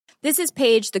This is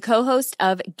Paige, the co-host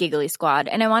of Giggly Squad,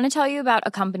 and I want to tell you about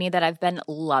a company that I've been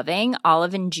loving,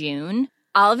 Olive & June.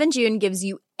 Olive & June gives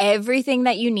you everything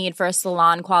that you need for a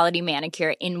salon-quality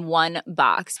manicure in one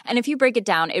box. And if you break it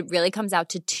down, it really comes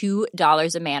out to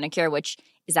 $2 a manicure, which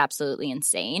is absolutely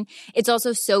insane. It's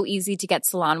also so easy to get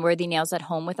salon-worthy nails at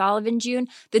home with Olive & June.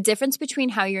 The difference between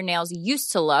how your nails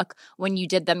used to look when you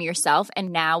did them yourself and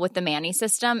now with the Mani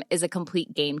system is a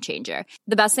complete game changer.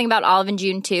 The best thing about Olive &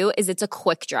 June, too, is it's a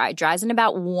quick dry. Dries in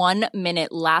about 1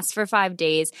 minute, lasts for 5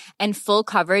 days, and full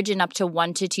coverage in up to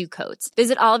 1 to 2 coats.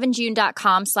 Visit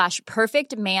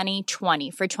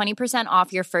oliveandjune.com/perfectmani20 for 20%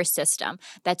 off your first system.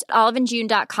 That's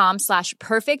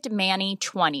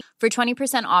oliveandjune.com/perfectmani20 for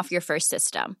 20% off your first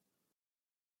system.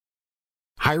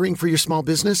 Hiring for your small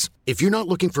business? If you're not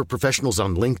looking for professionals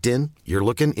on LinkedIn, you're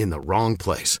looking in the wrong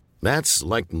place. That's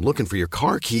like looking for your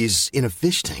car keys in a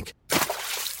fish tank.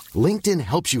 LinkedIn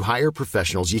helps you hire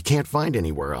professionals you can't find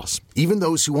anywhere else, even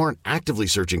those who aren't actively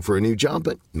searching for a new job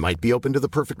but might be open to the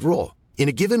perfect role. In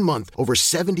a given month, over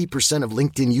 70% of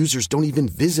LinkedIn users don't even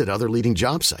visit other leading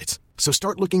job sites. So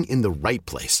start looking in the right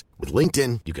place. With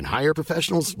LinkedIn, you can hire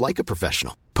professionals like a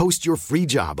professional. Post your free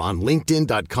job on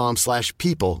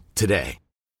linkedin.com/people today.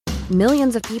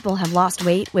 Millions of people have lost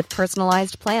weight with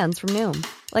personalized plans from Noom.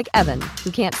 Like Evan,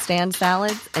 who can't stand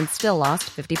salads and still lost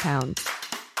 50 pounds.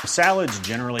 Salads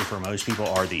generally for most people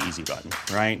are the easy button,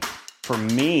 right? For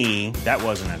me, that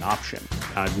wasn't an option.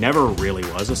 I never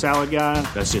really was a salad guy.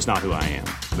 That's just not who I am.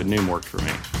 But Noom worked for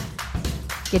me.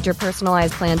 Get your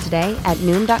personalized plan today at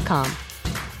Noom.com.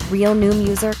 Real Noom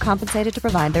user compensated to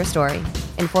provide their story.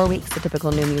 In 4 weeks, the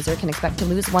typical Noom user can expect to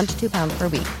lose 1 to 2 pounds per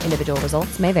week. Individual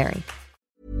results may vary.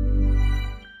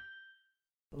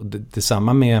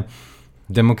 Detsamma med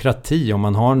demokrati, om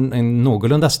man har en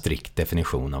någorlunda strikt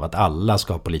definition av att alla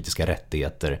ska ha politiska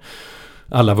rättigheter,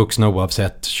 alla vuxna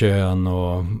oavsett kön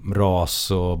och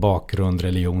ras och bakgrund,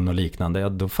 religion och liknande, ja,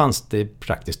 då fanns det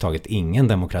praktiskt taget ingen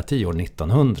demokrati år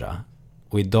 1900.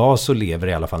 Och idag så lever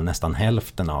i alla fall nästan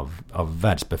hälften av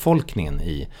världsbefolkningen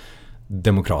i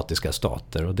demokratiska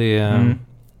stater. Och det...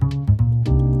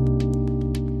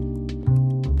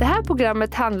 Det här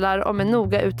programmet handlar om en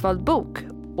noga utvald bok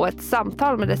och ett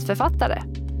samtal med dess författare.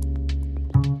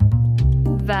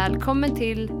 Välkommen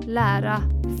till Lära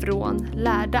från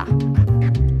lärda.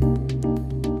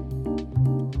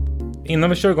 Innan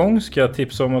vi kör igång ska jag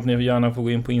tipsa om att ni gärna får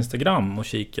gå in på Instagram och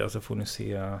kika, så får ni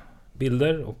se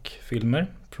bilder och filmer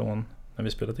från när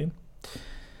vi spelat in.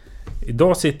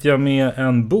 Idag sitter jag med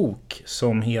en bok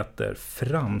som heter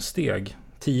Framsteg.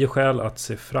 10 skäl att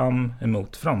se fram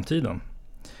emot framtiden.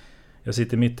 Jag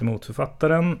sitter mitt emot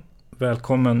författaren.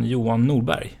 Välkommen Johan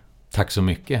Norberg. Tack så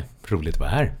mycket. Roligt att vara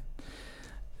här.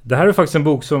 Det här är faktiskt en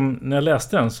bok som, när jag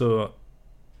läste den så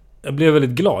jag blev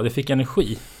väldigt glad. Jag fick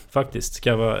energi faktiskt, ska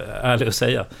jag vara ärlig och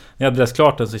säga. När jag läste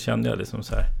klart den så kände jag liksom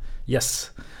så här,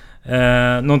 yes.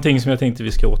 Någonting som jag tänkte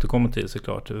vi ska återkomma till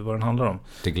såklart, vad den handlar om.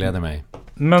 Det gläder mig.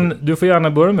 Men du får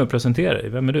gärna börja med att presentera dig.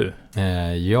 Vem är du?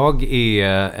 Jag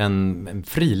är en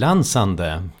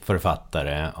frilansande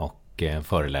författare och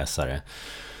föreläsare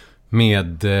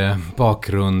med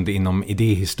bakgrund inom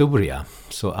idéhistoria.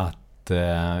 Så att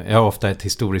jag har ofta ett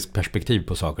historiskt perspektiv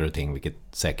på saker och ting, vilket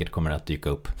säkert kommer att dyka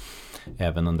upp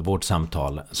även under vårt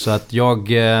samtal. Så att jag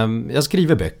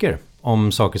skriver böcker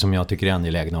om saker som jag tycker är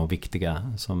angelägna och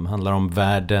viktiga, som handlar om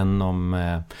världen,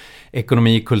 om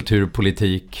ekonomi, kultur,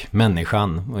 politik,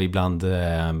 människan och ibland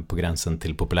på gränsen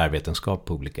till populärvetenskap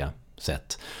på olika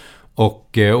sätt.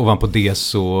 Och ovanpå det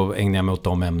så ägnar jag mig åt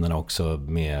de ämnena också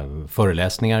med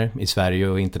föreläsningar i Sverige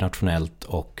och internationellt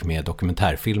och med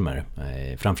dokumentärfilmer,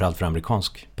 framförallt för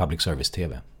amerikansk public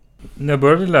service-tv. När jag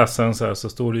började läsa den så här så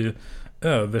står det ju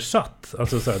översatt,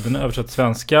 alltså så här, den är översatt till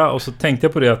svenska, och så tänkte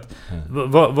jag på det att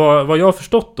vad jag har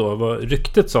förstått då, vad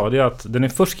ryktet sa, det är att den är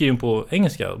först skriven på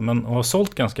engelska men har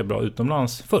sålt ganska bra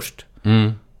utomlands först.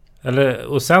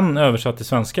 Och sen översatt till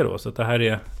svenska då, så att det här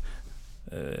är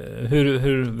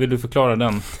hur vill du förklara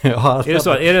den? Ja, är det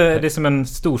så? Är det som en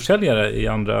storsäljare i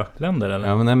andra länder? Eller?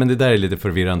 Ja, men det där är lite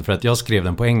förvirrande, för att jag skrev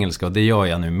den på engelska, och det gör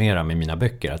jag numera med mina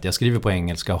böcker. Att jag skriver på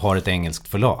engelska och har ett engelskt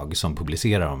förlag som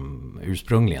publicerar dem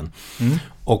ursprungligen.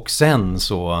 Och sen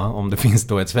så, om det finns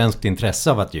då ett svenskt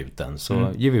intresse av att ge ut den, så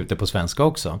ger vi ut det på svenska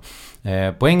också.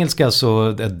 På engelska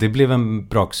så det blev en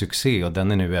braksuccé, och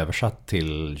den är nu översatt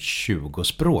till 20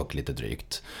 språk lite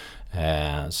drygt.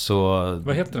 Så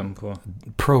vad heter den på?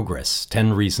 Progress, 10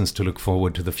 reasons to look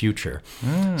forward to the future.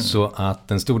 Så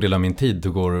att en stor del av min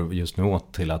tid går just nu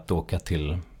åt till att åka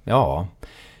till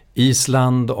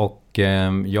Island och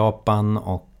Japan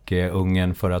och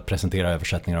Ungern för att presentera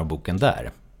översättningar av boken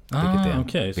där.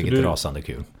 Vilket är rasande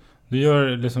kul. Du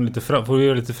gör liksom får du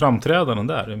göra lite framträdanden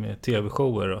där med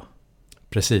tv-shower och...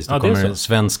 Precis, då kommer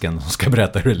svensken som ska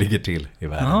berätta hur det ligger till i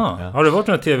världen. Ja. Har det varit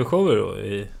några tv-shower då?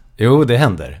 Jo, det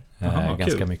händer.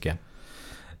 Ganska kul. Mycket.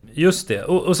 Just det.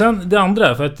 Och sen det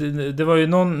andra, för att det var ju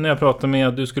någon när jag pratade med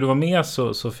att du skulle vara med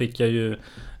så fick jag ju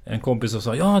en kompis som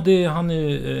sa han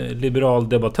är liberal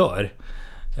debattör.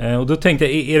 Och då tänkte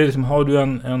jag, är det liksom, har du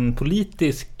en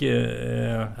politisk...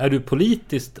 är du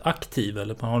politiskt aktiv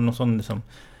eller har du någon sån liksom,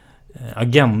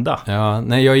 agenda? Ja,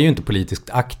 nej, jag är ju inte politiskt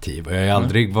aktiv och jag har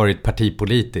aldrig varit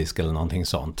partipolitisk eller någonting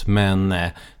sånt. Men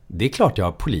det är klart jag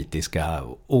har politiska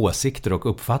åsikter och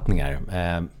uppfattningar.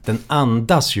 Den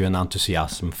andas ju en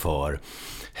entusiasm för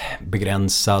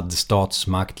begränsad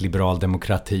statsmakt, liberal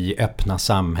demokrati, öppna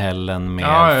samhällen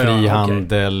med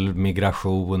frihandel,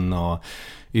 migration och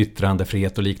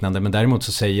yttrandefrihet och liknande. Men däremot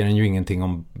så säger den ju ingenting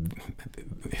om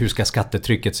hur ska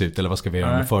skattetrycket se ut eller vad ska vi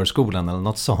göra med förskolan eller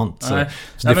något sånt.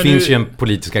 Så det finns ju en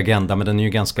politisk agenda, men den är ju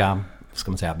ganska,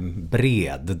 ska man säga,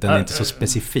 bred. Den är inte så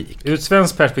specifik. Ur ett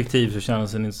svenskt perspektiv så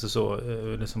känns den inte så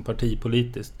liksom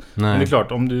partipolitiskt. Men det är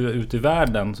klart, om du är ute i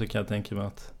världen så kan jag tänka mig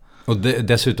att... Och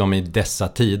dessutom i dessa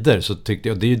tider så tyckte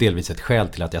jag, det är ju delvis ett skäl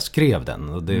till att jag skrev den.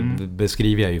 Och det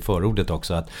beskriver jag ju i förordet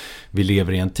också, att vi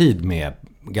lever i en tid med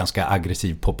ganska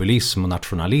aggressiv populism och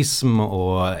nationalism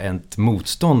och ett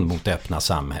motstånd mot det öppna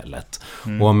samhället.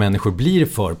 Och om människor blir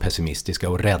för pessimistiska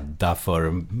och rädda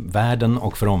för världen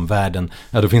och för omvärlden,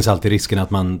 då finns alltid risken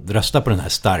att man röstar på den här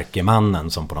starke mannen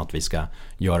som på något vis ska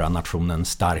göra nationen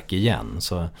stark igen.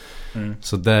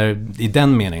 Så där, i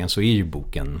den meningen så är ju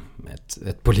boken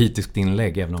ett politiskt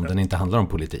inlägg, även om den inte handlar om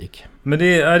politik. Men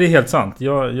det är helt sant.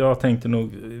 Jag tänkte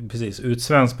nog precis ur ett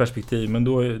svenskt perspektiv, men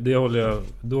då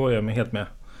är jag helt med.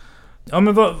 Ja,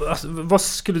 men vad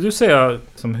skulle du säga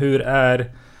som hur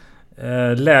är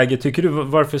läget, tycker du?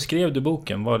 Varför skrev du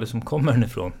boken? Var liksom kommer den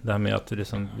ifrån? Det här med att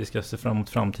vi ska se fram emot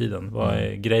framtiden. Vad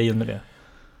är grejen med det?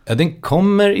 Ja, den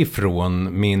kommer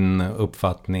ifrån min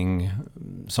uppfattning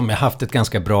som jag haft ett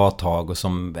ganska bra tag och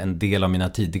som en del av mina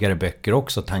tidigare böcker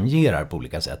också tangerar på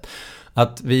olika sätt.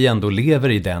 Att vi ändå lever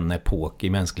i den epok i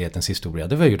mänsklighetens historia.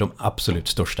 Det var ju de absolut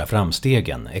största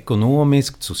framstegen.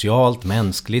 Ekonomiskt, socialt,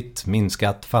 mänskligt,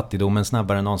 minskat fattigdomen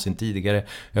snabbare än någonsin tidigare.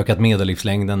 Ökat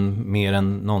medellivslängden mer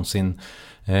än någonsin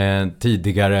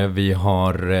tidigare. Vi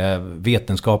har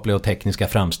vetenskapliga och tekniska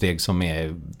framsteg som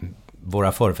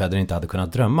våra förfäder inte hade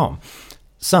kunnat drömma om.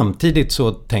 Samtidigt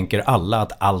så tänker alla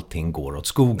att allting går åt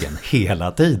skogen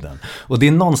hela tiden. Och det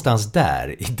är någonstans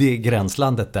där, i det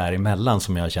gränslandet däremellan,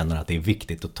 som jag känner att det är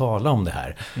viktigt att tala om det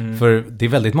här. För det är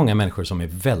väldigt många människor som är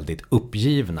väldigt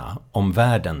uppgivna om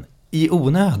världen i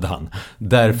onödan.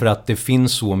 Därför att det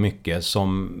finns så mycket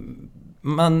som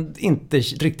man inte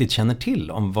riktigt känner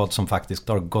till om vad som faktiskt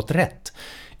har gått rätt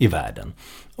i världen.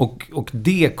 Och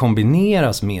det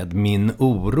kombineras med min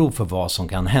oro för vad som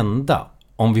kan hända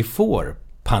om vi får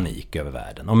panik över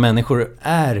världen. Om människor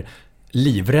är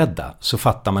livrädda så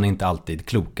fattar man inte alltid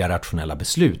kloka, rationella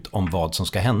beslut om vad som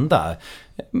ska hända.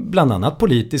 Bland annat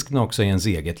politiskt, men också i ens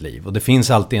eget liv. Och det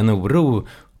finns alltid en oro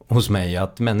hos mig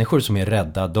att människor som är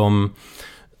rädda, om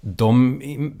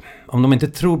de inte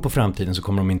tror på framtiden så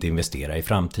kommer de inte investera i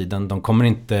framtiden. De kommer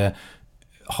inte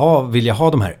vilja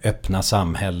ha de här öppna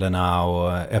samhällena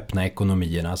och öppna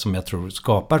ekonomierna som jag tror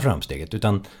skapar framsteget,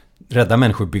 utan rädda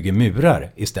människor bygger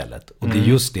murar istället. Och det är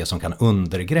just det som kan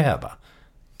undergräva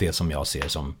det som jag ser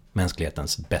som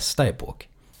mänsklighetens bästa epok.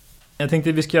 Jag tänkte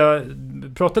att vi ska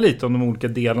prata lite om de olika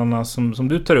delarna som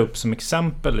du tar upp som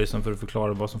exempel liksom, för att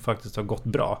förklara vad som faktiskt har gått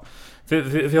bra.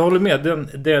 För jag håller med,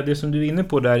 det som du är inne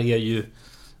på där är ju,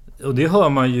 och det hör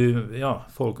man ju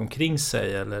folk omkring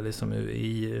sig, eller liksom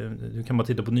du kan bara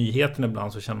titta på nyheterna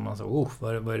ibland så känner man så,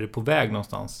 vad är det på väg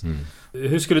någonstans?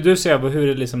 Hur skulle du säga, hur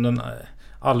är liksom den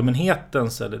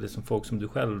allmänhetens eller liksom folk som du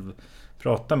själv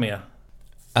pratar med?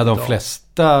 Ja, de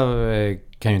flesta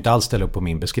kan ju inte alls ställa upp på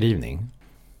min beskrivning.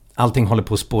 Allting håller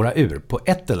på att spåra ur på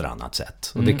ett eller annat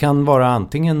sätt. Och det kan vara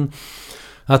antingen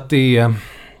att det är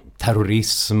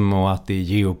terrorism och att det är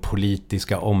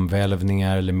geopolitiska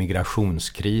omvälvningar eller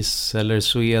migrationskris, eller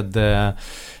så är det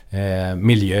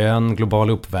miljön, global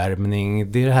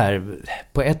uppvärmning. Det är det här,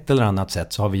 på ett eller annat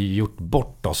sätt så har vi gjort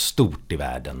bort oss stort i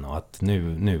världen och att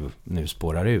nu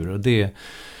spårar ur. Och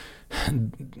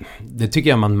det tycker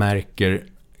jag man märker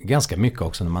ganska mycket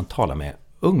också när man talar med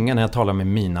unga, när jag talar med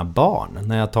mina barn,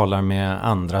 när jag talar med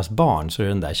andras barn, så är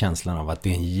den där känslan av att det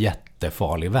är en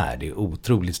jättefarlig värld. Det är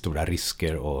otroligt stora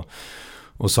risker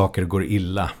och saker går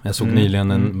illa. Jag såg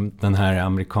nyligen den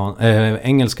här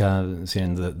engelska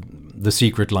serien The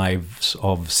Secret Lives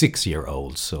of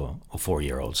 6-year-olds och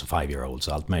 4-year-olds och 5-year-olds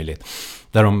och allt möjligt.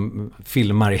 Där de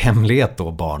filmar i hemlighet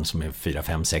då barn som är 4,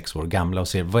 5, 6 år gamla och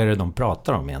ser vad är det de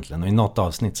pratar om egentligen. Och i något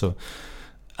avsnitt så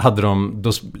då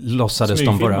låtsades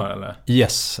de bara... Eller?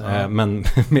 Yes, men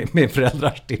med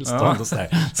föräldrars tillstånd och sådär.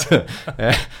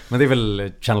 Men det är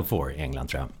väl Channel 4 i England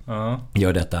tror jag.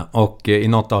 Gör detta. Och i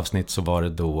något avsnitt så var det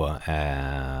då...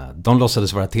 de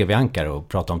låtsades vara tv-ankare och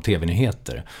prata om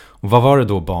tv-nyheter. Och vad var det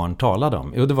då barn talade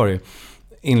om? Jo, det var ju...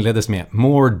 inleddes med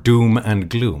More Doom and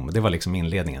Gloom. Det var liksom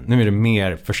inledningen. Nu är det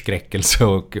mer förskräckelse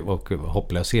och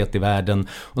hopplöshet i världen.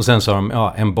 Och sen sa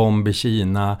de, en bomb i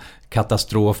Kina,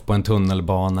 katastrof på en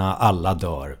tunnelbana, alla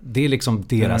dör. Det är liksom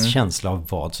deras känsla av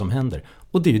vad som händer.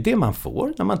 Och det är ju det man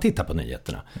får när man tittar på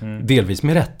nyheterna. Delvis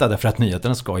med rätta, därför att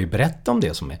nyheterna ska ju berätta om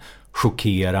det som är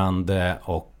chockerande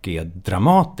och är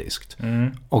dramatiskt.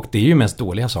 Och det är ju mest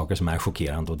dåliga saker som är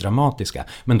chockerande och dramatiska.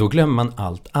 Men då glömmer man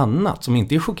allt annat som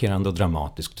inte är chockerande och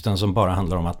dramatiskt, utan som bara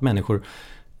handlar om att människor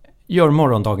gör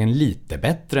morgondagen lite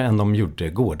bättre än de gjorde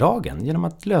gårdagen genom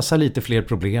att lösa lite fler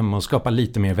problem och skapa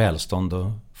lite mer välstånd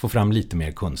och få fram lite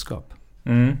mer kunskap.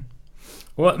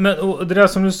 Och det där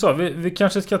som du sa, vi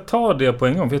kanske ska ta det på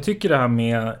en gång, för jag tycker det här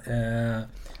med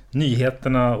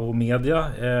nyheterna och media,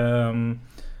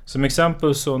 som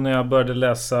exempel så när jag började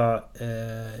läsa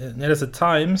när jag läste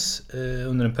Times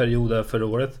under en period där förra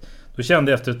året, då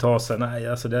kände jag efter ett tag så här, nej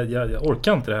alltså jag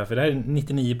orkar inte det här, för det här är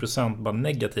 99% bara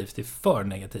negativt, det är för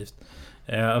negativt.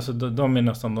 Alltså de är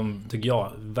nästan de, tycker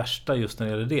jag, värsta just när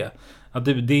det gäller det. Att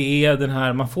det är den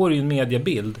här, man får ju en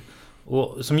mediebild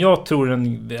och som jag tror är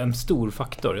en stor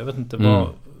faktor. Jag vet inte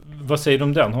vad säger de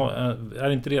om den? Är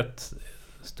inte det ett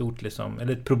stort liksom,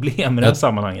 eller ett problem i det här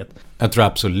sammanhanget? Jag tror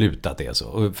absolut att det är så.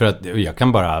 Och för att jag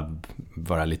kan bara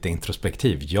vara lite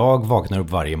introspektiv. Jag vaknar upp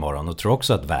varje morgon och tror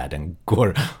också att världen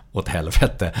går åt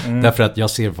helvete. Därför att jag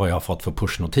ser vad jag har fått för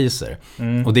pushnotiser.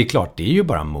 Och det är klart, det är ju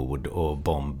bara mord och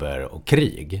bomber och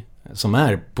krig som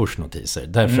är pushnotiser.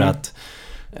 Därför att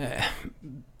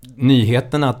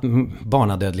nyheten att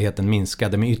barnadödligheten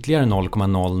minskade med ytterligare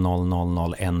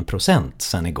 0,00001%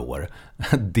 sen igår.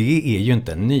 Det är ju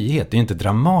inte en nyhet, det är ju inte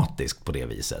dramatiskt på det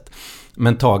viset.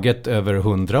 Men taget över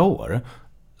 100 år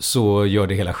så gör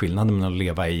det hela skillnaden med att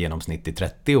leva i genomsnitt i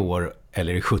 30 år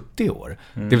eller i 70 år.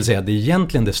 Det vill säga det är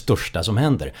egentligen det största som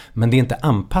händer. Men det är inte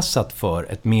anpassat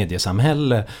för ett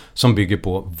mediesamhälle som bygger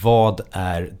på vad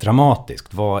är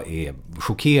dramatiskt, vad är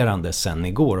chockerande sen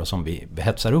igår och som vi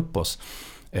hetsar upp oss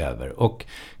över. Och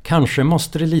kanske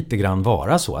måste det lite grann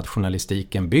vara så att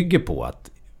journalistiken bygger på att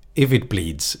if it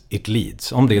bleeds, it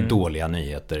leads. Om det är dåliga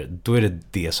nyheter, då är det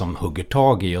det som hugger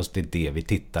tag i oss, det är det vi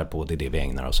tittar på, det är det vi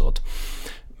ägnar oss åt.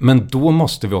 Men då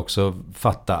måste vi också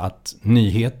fatta att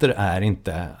nyheter är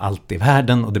inte allt i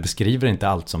världen och det beskriver inte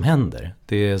allt som händer.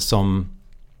 Det är som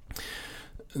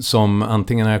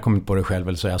antingen har jag kommit på det själv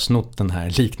eller så har jag snott den här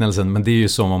liknelsen, men det är ju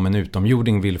som om en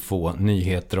utomjording vill få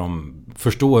nyheter om,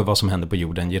 förstå vad som händer på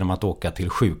jorden genom att åka till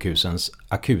sjukhusens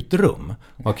akutrum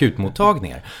och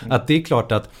akutmottagningar. Att det är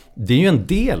klart att det är ju en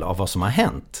del av vad som har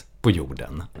hänt på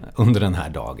jorden under den här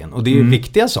dagen. Och det är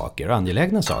viktiga saker och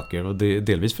angelägna saker. Och det är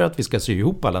delvis för att vi ska sy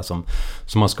ihop alla som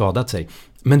har skadat sig.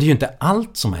 Men det är ju inte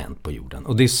allt som har hänt på jorden.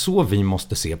 Och det är så vi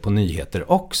måste se på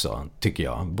nyheter också, tycker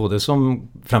jag. Både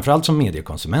framförallt som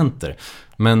mediekonsumenter,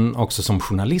 men också som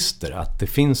journalister. Att det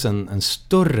finns en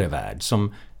större värld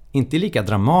som inte är lika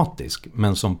dramatisk,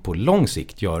 men som på lång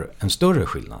sikt gör en större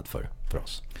skillnad för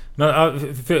oss. Men,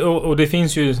 och det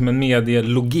finns ju liksom en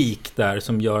medielogik där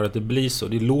som gör att det blir så.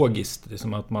 Det är logiskt. Det är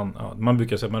som att man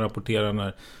brukar säga att man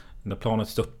rapporterar när planet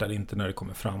störtar, inte när det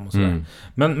kommer fram och sådär.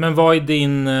 Men vad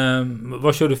är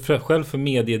vad kör du själv för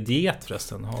mediediet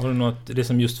förresten? Har du något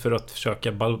liksom just för att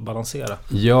försöka balansera?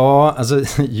 Ja, alltså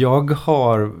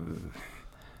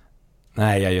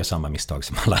Nej, jag gör samma misstag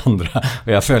som alla andra.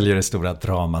 Och jag följer det stora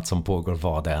dramat som pågår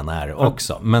vad det än är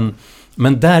också.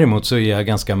 Men däremot så är jag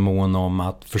ganska mån om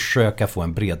att försöka få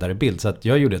en bredare bild. Så att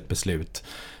jag gjorde ett beslut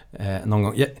någon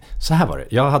gång. Så här var det.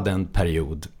 Jag hade en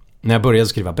period när jag började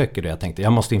skriva böcker där jag tänkte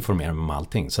jag måste informera mig om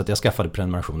allting. Så att jag skaffade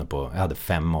prenumerationer på, jag hade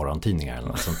 5 morgontidningar eller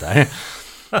något sånt där.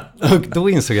 Och då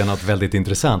insåg jag något väldigt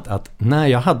intressant. Att när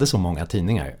jag hade så många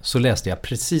tidningar så läste jag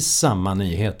precis samma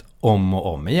nyhet om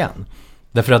och om igen.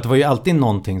 Därför att det var ju alltid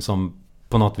någonting som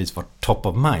på något vis var top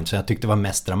of mind, så jag tyckte det var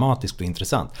mest dramatiskt och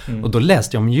intressant. Och då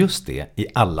läste jag om just det i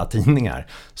alla tidningar.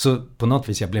 Så på något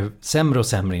vis jag blev sämre och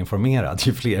sämre informerad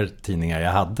ju fler tidningar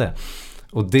jag hade.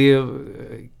 Och det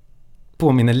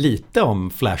påminner lite om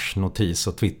flashnotis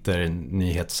och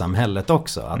Twitter-nyhetssamhället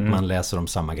också. Att man läser om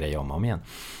samma grej om och om igen.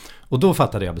 Och då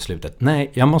fattade jag beslutet,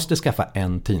 nej, jag måste skaffa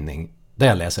en tidning där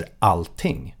jag läser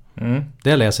allting. Det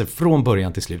jag läser från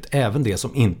början till slut, även det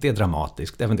som inte är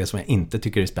dramatiskt, även det som jag inte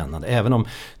tycker är spännande, även om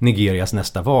Nigerias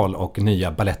nästa val och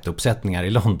nya ballettuppsättningar i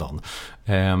London.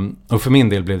 Och för min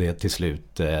del blev det till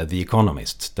slut The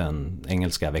Economist, den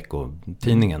engelska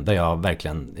veckotidningen, där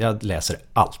jag läser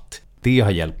allt. Det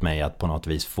har hjälpt mig att på något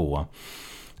vis få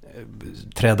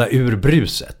träda ur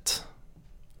bruset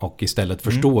och istället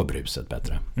förstå bruset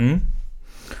bättre.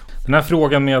 Den här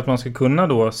frågan med att man ska kunna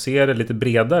då se det lite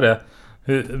bredare,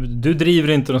 du driver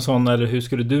inte någon sån, eller hur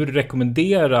skulle du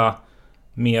rekommendera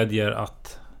medier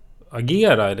att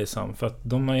agera liksom? För att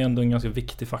de är ändå en ganska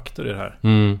viktig faktor i det här.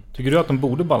 Tycker du att de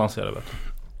borde balansera bättre?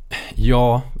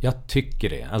 Ja, jag tycker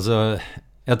det. Alltså,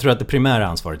 jag tror att det primära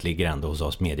ansvaret ligger ändå hos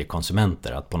oss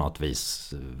mediekonsumenter, att på något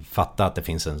vis fatta att det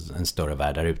finns en större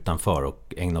värld där utanför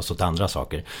och ägna oss åt andra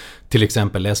saker. Till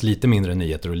exempel läs lite mindre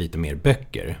nyheter och lite mer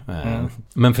böcker.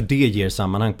 Men för det ger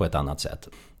sammanhang på ett annat sätt.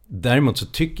 Däremot så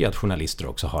tycker jag att journalister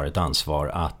också har ett ansvar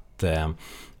att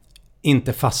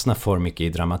inte fastna för mycket i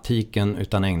dramatiken,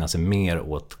 utan ägna sig mer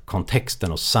åt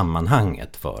kontexten och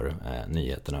sammanhanget för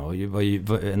nyheterna. Och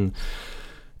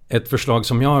ett förslag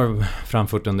som jag har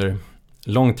framfört under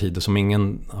lång tid och som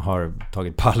ingen har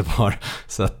tagit på allvar,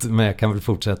 men jag kan väl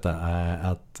fortsätta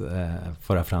att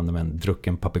föra fram det med en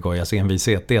drucken papegojas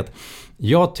envishet, det är att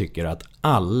jag tycker att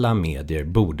alla medier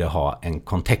borde ha en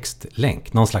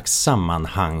kontextlänk, någon slags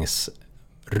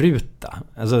sammanhangsruta.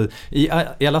 Alltså i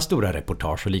alla stora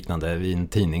reportage och liknande i en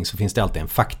tidning så finns det alltid en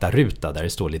faktaruta där det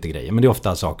står lite grejer, men det är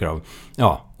ofta saker av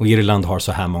och Irland har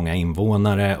så här många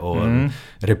invånare och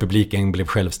republiken blev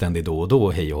självständig då och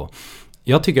då, hej och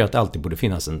jag tycker att det alltid borde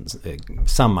finnas en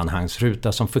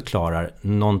sammanhangsruta som förklarar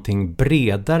någonting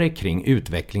bredare kring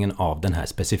utvecklingen av den här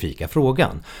specifika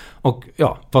frågan. Och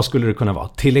vad skulle det kunna vara?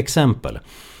 Till exempel,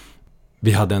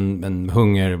 vi hade en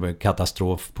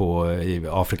hungerkatastrof i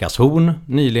Afrikas horn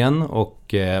nyligen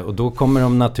och då kommer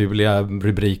de naturliga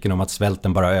rubrikerna om att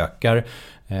svälten bara ökar,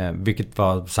 vilket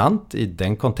var sant i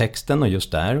den kontexten och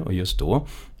just där och just då.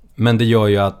 Men det gör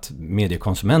ju att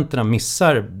mediekonsumenterna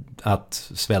missar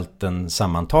att svälten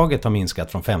sammantaget har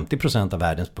minskat från 50% av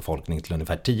världens befolkning till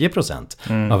ungefär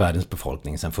 10% av världens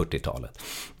befolkning sedan 40-talet.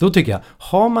 Då tycker jag,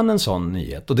 har man en sån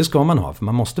nyhet, och det ska man ha för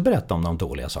man måste berätta om de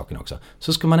dåliga sakerna också,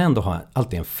 så ska man ändå ha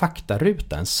alltid en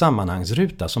faktaruta, en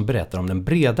sammanhangsruta som berättar om den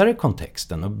bredare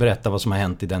kontexten och berättar vad som har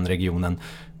hänt i den regionen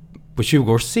på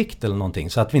 20 års sikt eller någonting,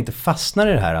 så att vi inte fastnar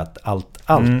i det här att allt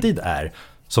alltid är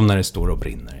som när det står och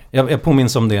brinner. Jag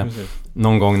påminns om det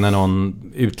någon gång när någon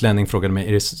utlänning frågade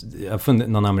mig,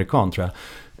 någon amerikan tror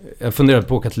jag funderade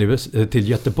på att åka till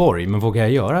Göteborg, men vågar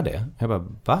jag göra det? Jag bara,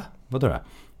 va? Vadå då?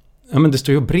 Ja, men det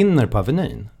står ju och brinner på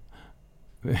Avenyn.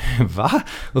 Va?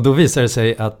 Och då visade det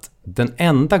sig att den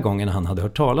enda gången han hade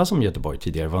hört talas om Göteborg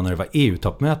tidigare var när det var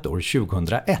EU-toppmöte år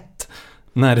 2001.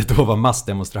 När det då var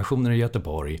massdemonstrationer i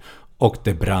Göteborg och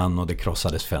det brann och det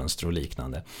krossades fönster och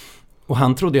liknande. Och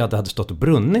han trodde ju att det hade stått och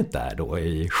brunnit där då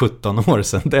i 17 år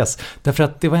sedan dess. Därför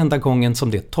att det var enda gången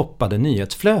som det toppade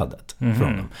nyhetsflödet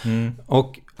från dem.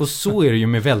 Och så är det ju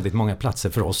med väldigt många platser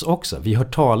för oss också. Vi hör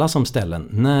talas om ställen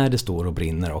när det står och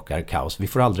brinner och är kaos. Vi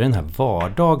får aldrig den här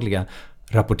vardagliga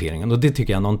rapporteringen. Och det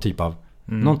tycker jag är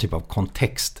någon typ av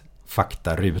kontext,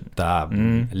 faktaruta,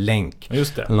 länk.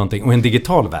 Just det. Eller någonting. Och i en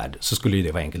digital värld så skulle ju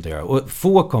det vara enkelt att göra. Och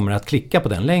få kommer att klicka på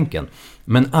den länken.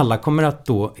 Men alla kommer att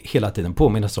då hela tiden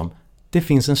påminnas om det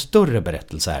finns en större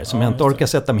berättelse här som jag inte orkar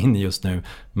sätta mig in i just nu,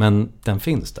 men den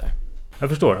finns där. Jag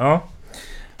förstår, ja.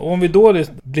 Och om vi då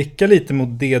blickar lite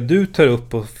mot det du tar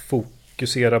upp och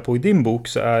fokuserar på i din bok,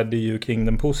 så är det ju kring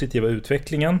den positiva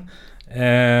utvecklingen.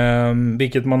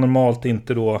 Vilket man normalt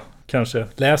inte då kanske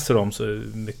läser om så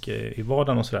mycket i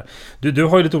vardagen och sådär. Du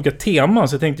har ju lite olika teman,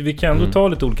 så jag tänkte vi kan ändå ta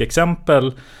lite olika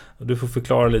exempel och du får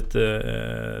förklara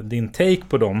lite din take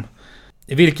på dem.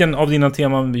 Vilken av dina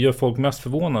teman gör folk mest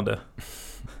förvånade?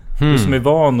 Du som är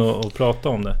van att prata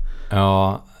om det.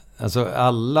 Ja, alltså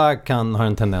alla har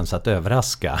en tendens att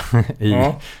överraska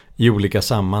i olika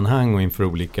sammanhang och inför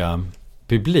olika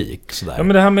publik. Sådär. Ja,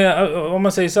 men det här med, om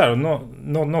man säger så här,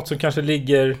 något som kanske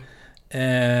ligger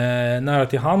nära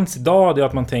till hands idag, det är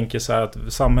att man tänker så här att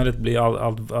samhället blir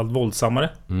allt våldsammare.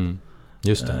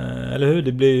 Just det. Eller hur?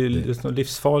 Det blir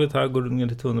livsfarligt här, går ner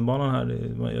till tunnelbanan här.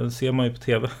 Det ser man ju på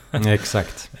tv.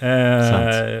 Exakt.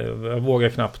 Jag vågar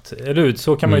knappt. Eller hur?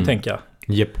 Så kan man ju tänka.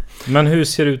 Yep. Men hur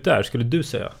ser det ut där, skulle du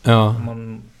säga? Ja.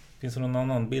 Finns det någon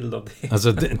annan bild av det?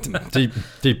 Alltså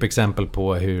typ exempel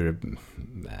på hur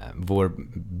vår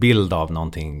bild av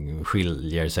någonting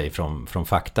skiljer sig från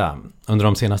fakta. Under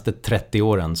de senaste 30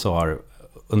 åren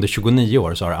under 29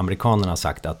 år så har amerikanerna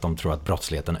sagt att de tror att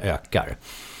brottsligheten ökar.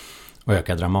 Och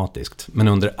ökar dramatiskt. Men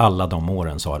under alla de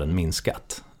åren så har den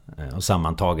minskat. Och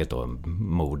sammantaget då,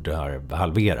 mord har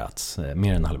halverats,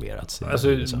 mer än halverats.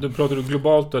 Alltså, du pratar du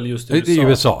globalt eller just i USA? I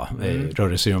USA rör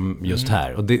det sig om just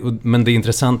här. Men det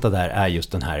intressanta där är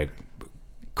just den här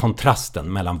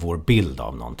kontrasten mellan vår bild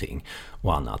av någonting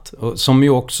och annat. Och som ju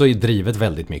också är drivet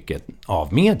väldigt mycket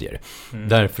av medier.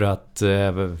 Därför att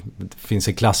det finns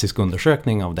en klassisk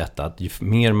undersökning av detta, att ju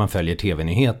mer man följer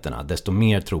tv-nyheterna, desto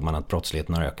mer tror man att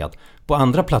brottsligheten har ökat på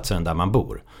andra platser än där man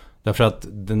bor. Därför att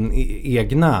den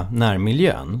egna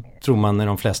närmiljön tror man i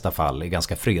de flesta fall är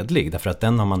ganska fredlig. Därför att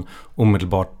den har man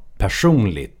omedelbart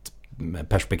personligt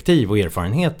perspektiv och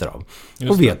erfarenheter av.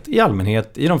 Och vet i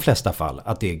allmänhet i de flesta fall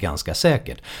att det är ganska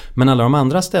säkert. Men alla de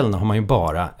andra ställena har man ju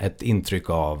bara ett intryck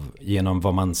av genom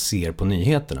vad man ser på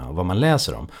nyheterna och vad man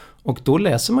läser om. Och då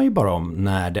läser man ju bara om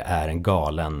när det är en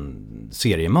galen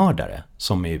seriemördare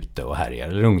som är ute och härjar,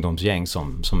 eller ungdomsgäng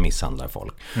som misshandlar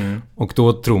folk. Och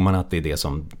då tror man att det är det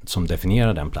som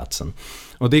definierar den platsen.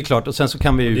 Och det är klart, och sen så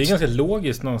kan vi ju... Det är ganska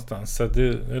logiskt någonstans, så det,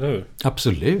 eller hur?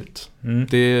 Absolut.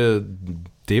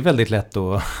 Det är väldigt lätt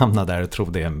att hamna där och tro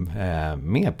det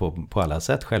med på alla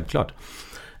sätt, självklart.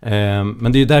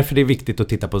 Men det är ju därför det är viktigt att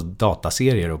titta på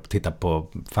dataserier och titta på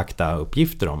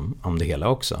faktauppgifter om det hela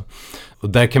också. Och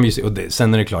där kan vi se, och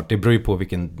sen är det klart, det beror ju på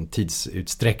vilken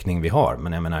tidsutsträckning vi har.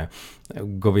 Men jag menar,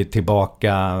 går vi tillbaka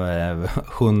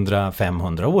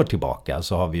 100-500 år tillbaka,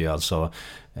 så har vi ju alltså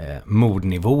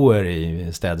mordnivåer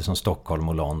i städer som Stockholm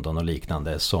och London och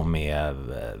liknande som är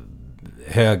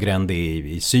högre än det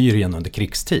i Syrien under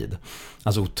krigstid.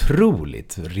 Alltså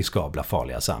otroligt riskabla,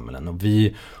 farliga samhällen. Och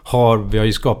vi har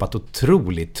ju skapat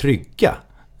otroligt trygga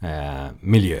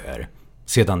miljöer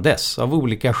sedan dess av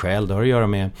olika skäl. Det har att göra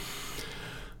med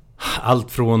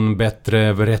allt från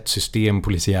bättre rättssystem,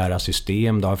 polisiära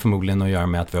system. Det har förmodligen att göra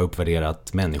med att vi har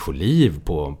uppvärderat människoliv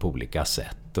på olika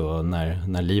sätt. Och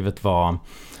när livet var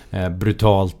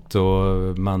brutalt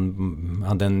och man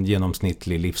hade en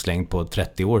genomsnittlig livslängd på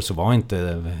 30 år, så var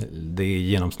inte det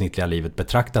genomsnittliga livet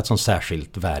betraktat som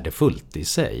särskilt värdefullt i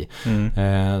sig.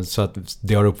 Så att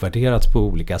det har uppvärderats på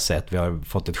olika sätt. Vi har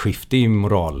fått ett skifte i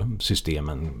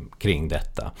moralsystemen kring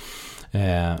detta.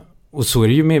 Och så är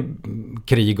det ju med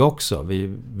krig också.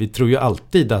 Vi tror ju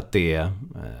alltid att det är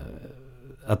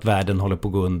att världen håller på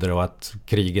att gå under och att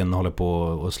krigen håller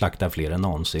på att slakta fler än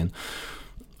någonsin.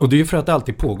 Och det är ju för att det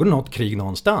alltid pågår något krig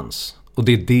någonstans. Och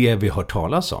det är det vi hör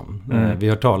talas om. Vi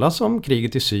hör talas om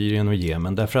kriget i Syrien och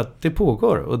Jemen därför att det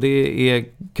pågår. Och det är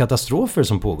katastrofer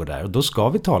som pågår där. Och då ska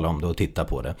vi tala om det och titta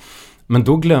på det. Men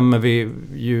då glömmer vi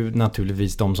ju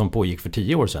naturligtvis de som pågick för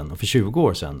 10 år sedan och för 20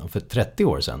 år sedan och för 30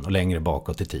 år sedan och längre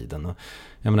bakåt i tiden. Och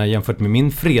jag menar, jämfört med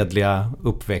min fredliga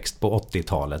uppväxt på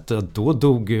 80-talet, då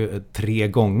dog 3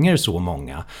 gånger så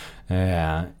många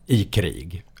i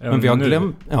krig. Men vi har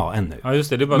glömt... Ja, ännu. Ja, just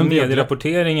det. Det var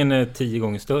medierapporteringen är 10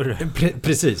 gånger större.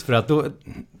 Precis, för att då...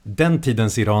 Den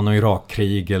tidens Iran- och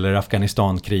Irakkrig eller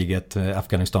Afghanistankriget,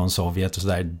 Afghanistan-Sovjet och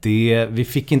sådär, vi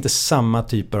fick inte samma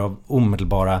typer av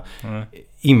omedelbara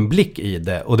inblick i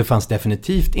det. Och det fanns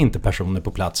definitivt inte personer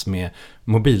på plats med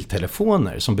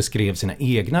mobiltelefoner som beskrev sina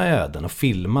egna öden och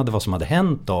filmade vad som hade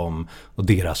hänt dem och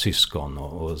deras syskon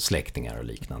och släktingar och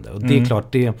liknande. Och det är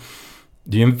klart, det är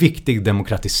en viktig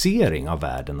demokratisering av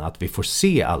världen att vi får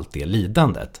se allt det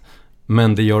lidandet.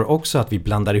 Men det gör också att vi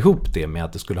blandar ihop det med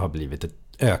att det skulle ha blivit ett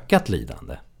ökat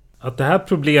lidande. Att det här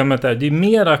problemet det är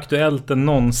mer aktuellt än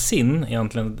någonsin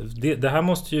egentligen. Det här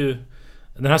måste ju,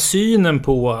 den här synen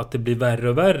på att det blir värre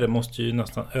och värre måste ju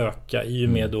nästan öka i och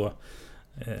med då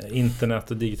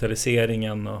internet och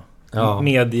digitaliseringen och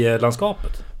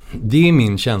medielandskapet. Det är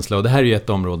min känsla, och det här är ju ett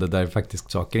område där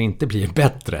faktiskt saker inte blir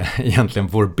bättre, egentligen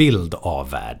vår bild av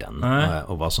världen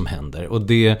och vad som händer. Och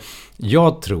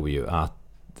jag tror ju att,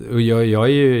 och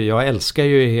jag älskar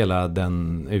ju hela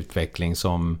den utveckling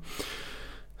som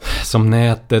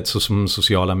nätet och som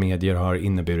sociala medier har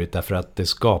inneburit, därför att det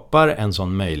skapar en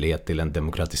sån möjlighet till en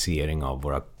demokratisering av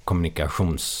våra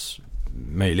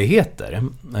kommunikationsmöjligheter.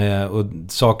 Och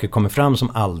saker kommer fram som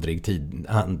aldrig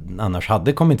annars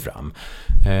hade kommit fram.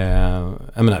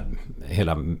 Jag menar,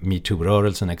 hela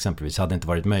MeToo-rörelsen exempelvis hade inte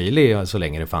varit möjlig så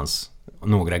länge det fanns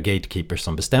några gatekeepers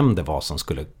som bestämde vad som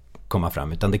skulle komma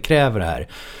fram, utan det kräver det här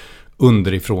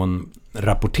underifrån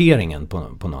rapporteringen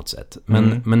på något sätt.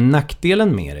 Men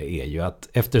nackdelen med det är ju att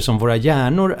eftersom våra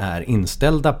hjärnor är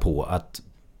inställda på att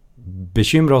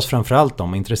bekymra oss framförallt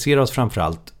om och intressera oss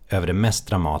framförallt över det mest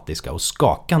dramatiska och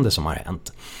skakande som har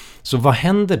hänt. Så vad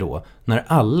händer då när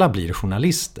alla blir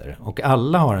journalister och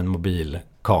alla har en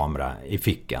mobilkamera i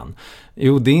fickan?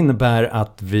 Jo, det innebär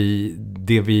att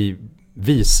det vi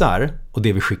visar och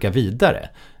det vi skickar vidare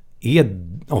är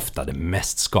ofta det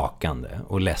mest skakande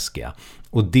och läskiga.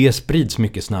 Och det sprids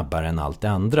mycket snabbare än allt det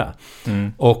andra.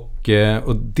 Och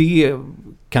det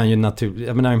kan ju naturligt,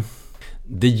 jag menar,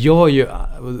 det gör ju,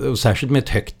 och särskilt med ett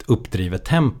högt uppdrivet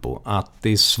tempo, att det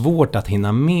är svårt att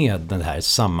hinna med det här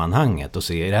sammanhanget och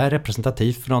se, är det här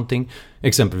representativt för någonting?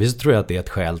 Exempelvis tror jag att det är ett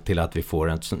skäl till att vi får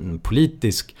en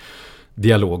politisk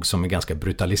dialog som är ganska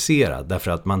brutaliserad,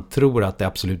 därför att man tror att det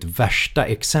absolut värsta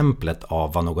exemplet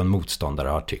av vad någon motståndare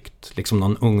har tyckt, liksom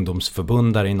någon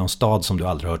ungdomsförbundare i någon stad som du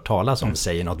aldrig hört talas om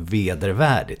säger något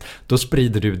vedervärdigt, då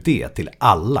sprider du det till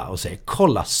alla och säger,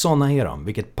 kolla, såna är de,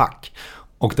 vilket pack.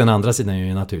 Och den andra sidan är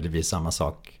ju naturligtvis samma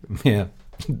sak med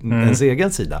ens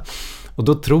egen sida. Och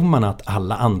då tror man att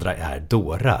alla andra är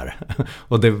dårar.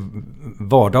 Och det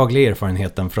vardagliga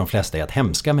erfarenheten från de flesta är att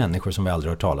hemska människor som vi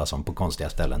aldrig hört talas om på konstiga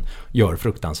ställen gör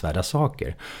fruktansvärda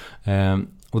saker.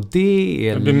 Och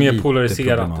det blir mer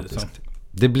polariserat. Liksom.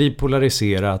 Det blir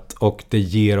polariserat och det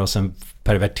ger oss en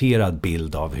perverterad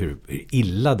bild av hur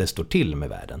illa det står till med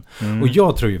världen. Och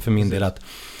jag tror ju för min del att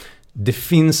det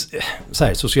finns, så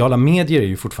här, sociala medier är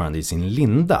ju fortfarande i sin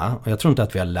linda och jag tror inte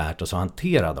att vi har lärt oss att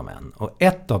hantera dem än. Och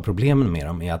ett av problemen med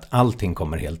dem är att allting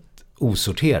kommer helt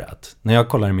osorterat. När jag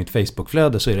kollar i mitt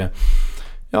Facebook-flöde så är det,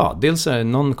 ja, dels är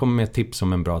någon kommer med tips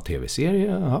om en bra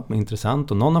tv-serie, ja,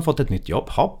 intressant, och någon har fått ett nytt jobb,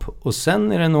 hopp, och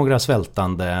sen är det några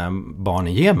svältande barn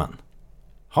i Jemen.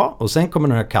 Ja, och sen kommer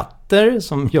några katter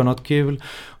som gör något kul.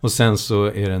 Och sen så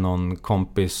är det någon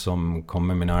kompis som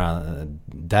kommer med några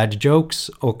dad jokes.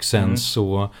 Och sen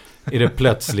så är det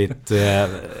plötsligt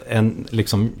en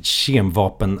liksom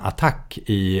kemvapenattack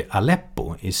i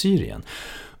Aleppo i Syrien.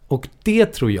 Och det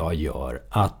tror jag gör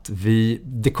att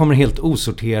det kommer helt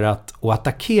osorterat och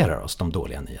attackerar oss, de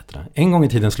dåliga nyheterna. En gång i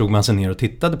tiden slog man sig ner och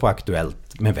tittade på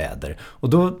Aktuellt med väder. Och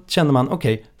då kände man,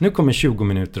 okej, nu kommer 20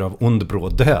 minuter av ond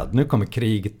bråd död. Nu kommer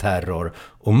krig, terror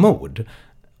och mord.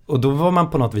 Och då var man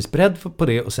på något vis beredd på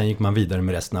det och sen gick man vidare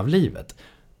med resten av livet.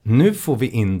 Nu får vi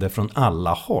in det från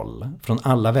alla håll, från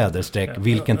alla väderstreck,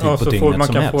 vilken tid på dygnet som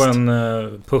helst. Man kan få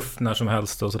en puff när som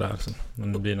helst och sådär. Så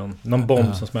det blir någon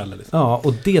bomb som smäller. Liksom. Ja,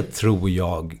 och det tror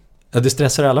jag, det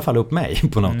stressar i alla fall upp mig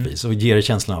på något vis och ger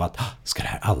känslan av att, ska det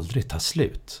här aldrig ta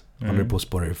slut? Håller det på att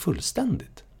spåra det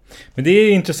fullständigt? Men det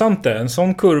är intressant det. En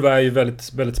sån kurva är ju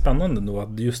väldigt, väldigt spännande då.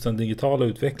 Att just den digitala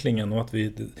utvecklingen och att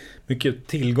vi mycket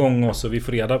tillgång och så vi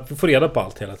får reda på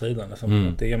allt hela tiden. Liksom,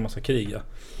 att det är en massa krig. Ja.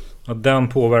 Att den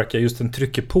påverkar, just den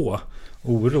trycker på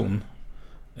oron.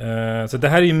 Så det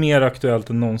här är ju mer aktuellt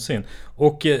än någonsin.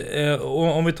 Och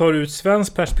om vi tar ut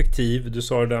svenskt perspektiv, du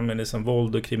sa det där med liksom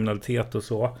våld och kriminalitet och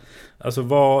så. Alltså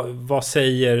vad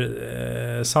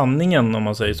säger sanningen, om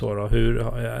man säger så då? Hur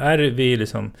är vi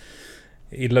liksom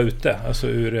illa ute? Alltså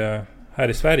här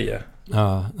i Sverige?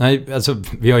 Ja, nej, alltså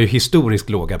vi har ju historiskt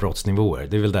låga brottsnivåer.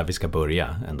 Det är väl där vi ska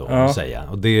börja ändå att säga.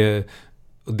 Och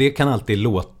det kan alltid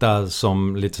låta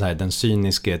som lite så här den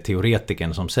cyniske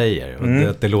teoretikern som säger.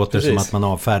 Och det låter som att man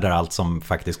avfärdar allt som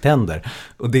faktiskt händer.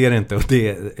 Och det är det inte.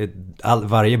 Och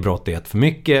varje brott är ett för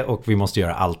mycket och vi måste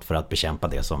göra allt för att bekämpa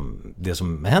det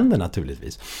som händer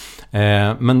naturligtvis.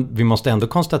 Men vi måste ändå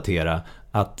konstatera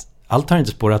att allt har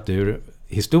inte spårat ur.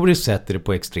 Historiskt sett är det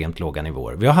på extremt låga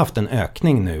nivåer. Vi har haft en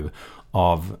ökning nu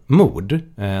av mord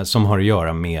som har att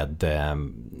göra med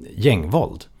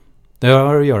gängvåld. Det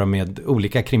har att göra med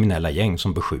olika kriminella gäng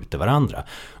som beskjuter varandra.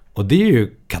 Och det är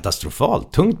ju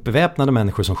katastrofalt. Tungt beväpnade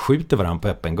människor som skjuter varandra på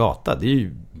öppen gata. Det är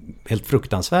ju helt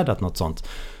fruktansvärt att något sånt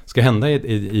ska hända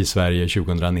i Sverige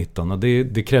 2019. Och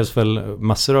det krävs väl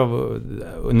massor av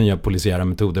nya polisiära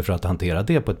metoder för att hantera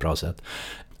det på ett bra sätt.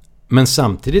 Men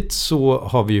samtidigt så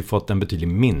har vi ju fått en betydlig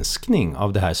minskning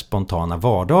av det här spontana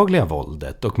vardagliga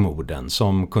våldet och morden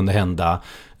som kunde hända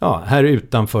här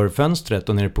utanför fönstret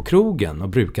och nere på krogen och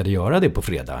brukade göra det på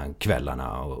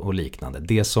fredagskvällarna och liknande.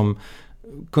 Det som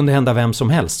kunde hända vem som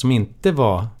helst som inte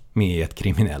var med i ett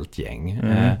kriminellt gäng.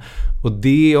 Och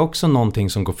det är också någonting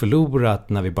som går förlorat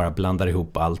när vi bara blandar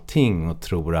ihop allting och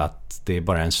tror att det är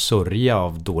bara en sörja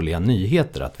av dåliga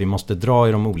nyheter. Att vi måste dra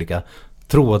i de olika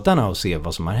trådarna och se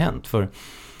vad som har hänt. För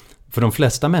de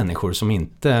flesta människor som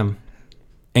inte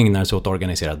ägnar sig åt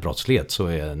organiserad brottslighet så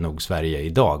är nog Sverige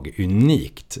idag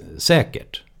unikt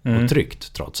säkert och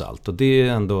tryggt trots allt. Och det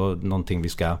är ändå någonting vi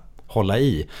ska hålla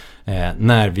i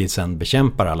när vi sen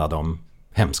bekämpar alla de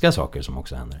hemska saker som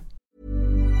också händer.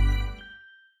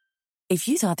 If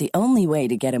you thought the only way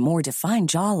to get a more defined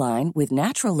jawline with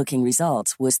natural-looking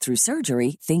results was through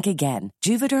surgery, think again.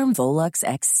 Juvederm Volux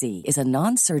XC is a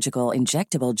non-surgical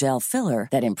injectable gel filler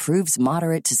that improves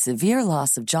moderate to severe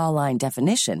loss of jawline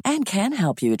definition and can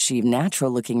help you achieve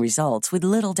natural-looking results with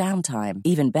little downtime.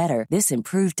 Even better, this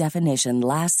improved definition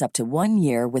lasts up to 1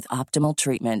 year with optimal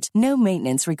treatment. No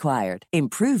maintenance required.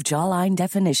 Improve jawline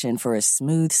definition for a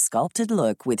smooth, sculpted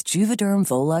look with Juvederm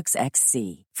Volux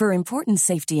XC. For important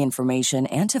safety information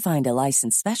and to find a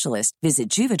licensed specialist, visit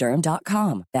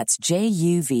Juvederm.com. That's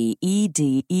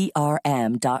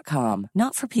Juvederm.com.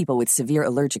 Not for people with severe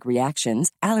allergic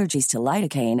reactions, allergies to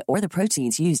lidocaine, or the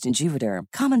proteins used in Juvederm.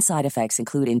 Common side effects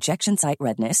include injection site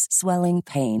redness, swelling,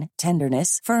 pain,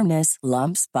 tenderness, firmness,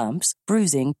 lumps, bumps,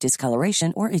 bruising,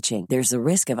 discoloration, or itching. There's a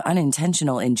risk of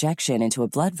unintentional injection into a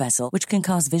blood vessel, which can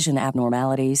cause vision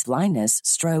abnormalities, blindness,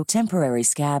 stroke, temporary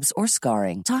scabs, or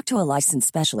scarring. Talk to a licensed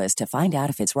specialist to find out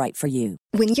if it's right for you.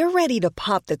 When you're ready to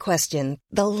pop the question,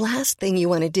 the last thing you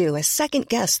want to do is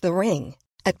second-guess the ring.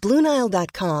 At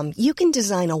BlueNile.com, you can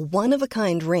design a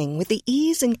one-of-a-kind ring with the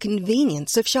ease and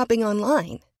convenience of shopping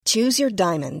online. Choose your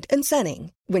diamond and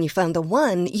setting. When you find the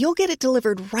one, you'll get it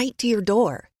delivered right to your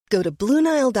door. Go to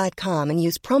BlueNile.com and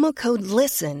use promo code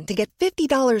LISTEN to get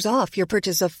 $50 off your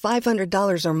purchase of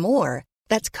 $500 or more.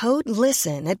 That's code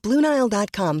LISTEN at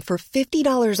BlueNile.com for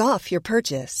 $50 off your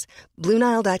purchase.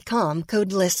 BlueNile.com,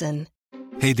 code LISTEN.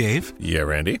 Hey, Dave. Yeah,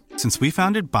 Randy. Since we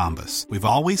founded Bombas, we've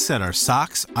always said our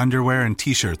socks, underwear, and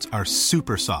T-shirts are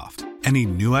super soft. Any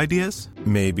new ideas?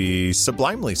 Maybe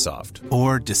sublimely soft.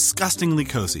 Or disgustingly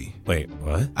cozy. Wait,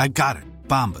 what? I got it.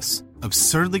 Bombas.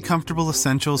 Absurdly comfortable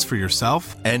essentials for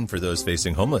yourself and for those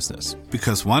facing homelessness.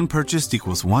 Because one purchased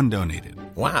equals one donated.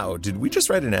 Wow, did we just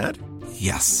write an ad?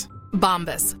 Yes.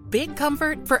 Bombas. Big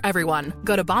comfort for everyone.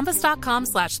 Go to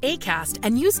bombas.com/ACAST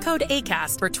and use code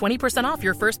ACAST for 20% off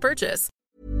your first purchase.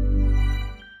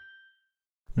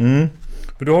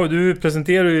 För du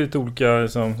presenterar ju lite olika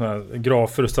så här,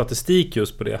 grafer och statistik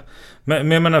just på det.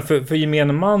 Men jag menar för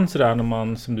gemene man sådär, när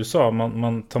man, som du sa,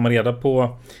 man tar reda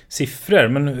på siffror.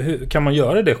 Men hur kan man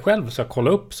göra det själv? Så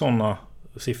kolla upp sådana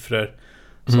siffror,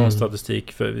 sån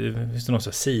statistik. Finns det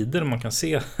några sidor man kan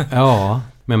se? Ja,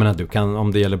 men jag menar, du kan,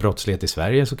 om det gäller brottslighet i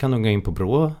Sverige så kan du gå in på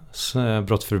BRÅs,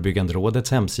 Brottsförebyggande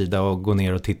rådets hemsida och gå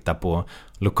ner och titta på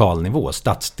lokalnivå,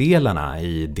 stadsdelarna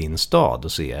i din stad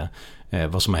och se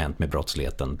vad som har hänt med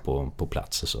brottsligheten på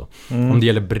plats och så. Om det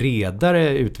gäller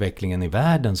bredare utvecklingen i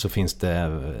världen så finns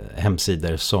det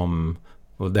hemsidor som,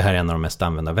 och det här är en av de mest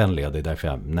användarvänliga, det är därför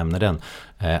jag nämner den,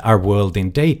 Our World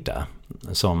in Data,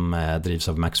 som drivs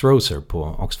av Max Roser på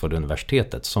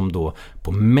Oxford-universitetet, som då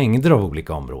på mängder av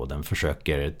olika områden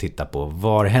försöker titta på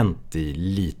vad har hänt i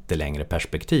lite längre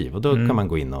perspektiv. Och då kan man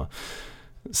gå in och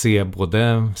se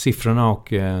både siffrorna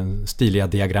och stiliga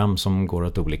diagram som går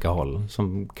åt olika håll.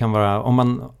 Som kan vara, om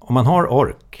man har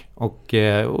ork och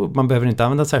man behöver inte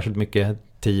använda särskilt mycket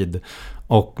tid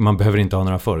och man behöver inte ha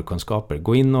några förkunskaper.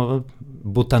 Gå in och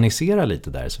botanisera lite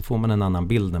där så får man en annan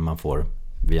bild än man får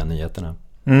via nyheterna.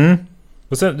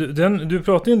 Och sen, du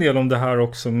pratar ju en del om det här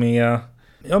också med,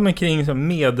 ja, men kring så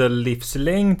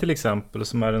medellivslängd till exempel,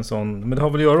 som är en sån, men det har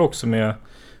väl att göra också med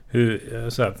hur,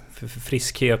 så här,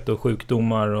 friskhet och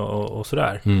sjukdomar och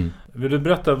sådär. Vill du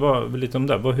berätta lite om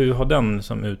det? Hur har den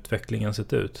som utvecklingen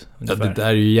sett ut? Ja, det där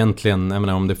är ju egentligen, jag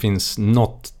menar, om det finns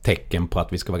något tecken på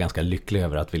att vi ska vara ganska lyckliga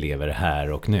över att vi lever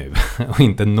här och nu och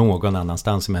inte någon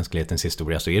annanstans i mänsklighetens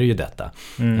historia, så är det ju detta.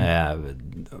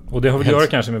 Och det har väl att göra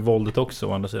kanske med våldet också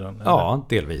å andra sidan? Eller? Ja,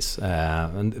 delvis.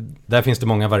 Där finns det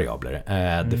många variabler.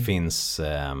 Det finns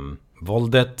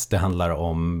våldet, det handlar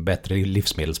om bättre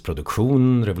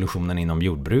livsmedelsproduktion, revolutionen inom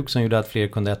jordbruk som gjorde att fler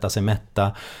kunde äta sig mätta.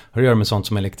 Det har att göra med sånt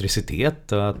som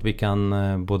elektricitet, att vi kan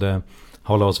både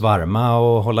hålla oss varma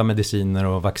och hålla mediciner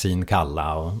och vaccin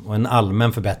kalla, och en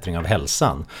allmän förbättring av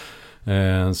hälsan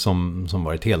som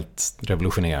varit helt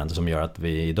revolutionerande, som gör att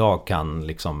vi idag kan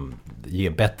liksom ge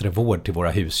bättre vård till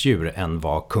våra husdjur än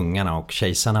vad kungarna och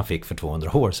kejsarna fick för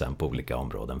 200 år sedan på olika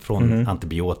områden. Från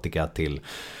antibiotika till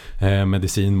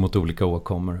medicin mot olika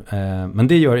åkommor. Men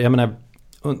det gör, jag menar,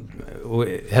 och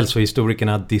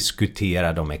hälsohistorikerna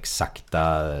diskuterar de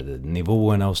exakta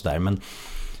nivåerna och sådär, men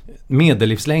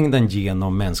medellivslängden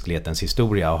genom mänsklighetens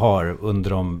historia har under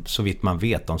de, så vitt man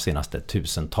vet, de senaste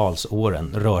tusentals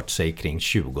åren rört sig kring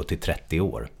 20-30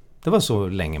 år. Det var så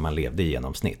länge man levde i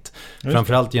genomsnitt.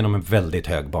 Framförallt genom en väldigt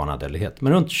hög barnadödlighet.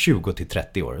 Men runt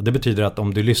 20-30 år. Det betyder att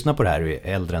om du lyssnar på det här och är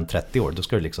äldre än 30 år, då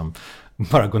ska du liksom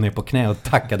bara gå ner på knä och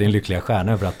tacka din lyckliga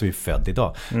stjärna över att du är född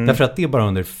idag. Därför att det är bara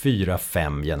under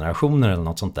 4-5 generationer eller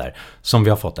något sånt där som vi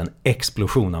har fått en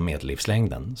explosion av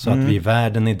medellivslängden. Så att vi i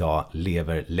världen idag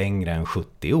lever längre än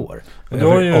 70 år. Du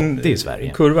har ju 80 i Sverige.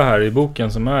 En kurva här i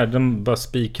boken som är, den bara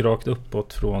spikrakt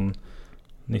uppåt från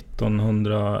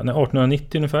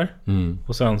 1890 ungefär.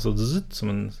 Och sen så som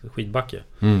en skidbacke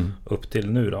upp till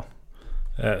nu då.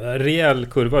 Rejäl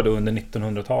kurva då under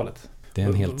 1900-talet. Det är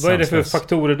en helt Vad är det för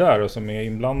faktorer där då som är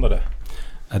inblandade?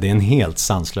 Ja, det är en helt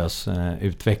sanslös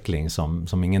utveckling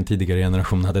som ingen tidigare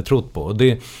generation hade trott på. Och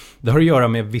det har att göra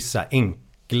med vissa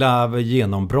enkla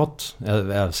genombrott.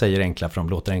 Jag säger enkla för de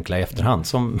låter enkla i efterhand.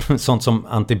 Sånt som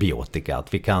antibiotika.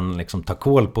 Att vi kan liksom ta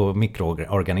kål på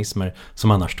mikroorganismer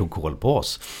som annars tog kål på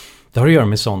oss. Det har att göra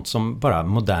med sånt som bara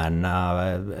moderna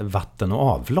vatten och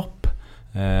avlopp.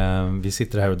 Vi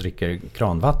sitter här och dricker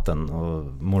kranvatten och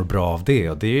mår bra av det.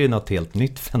 Och det är ju något helt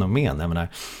nytt fenomen. Jag menar,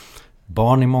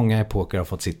 barn i många epoker har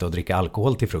fått sitta och dricka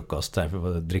alkohol till frukost.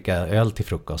 Därför att dricka öl till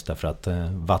frukost därför att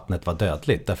vattnet var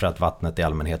dödligt. Därför att vattnet i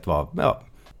allmänhet var...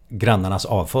 grannarnas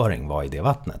avföring var i det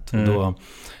vattnet.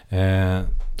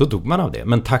 Då dog man av det.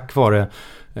 Men tack vare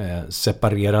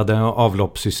separerade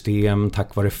avloppssystem,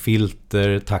 tack vare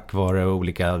filter, tack vare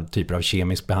olika typer av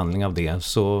kemisk behandling av det,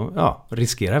 så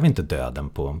riskerar vi inte döden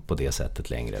på det sättet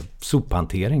längre.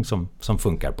 Sophantering som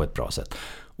funkar på ett bra sätt.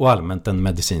 Och allmänt den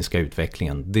medicinska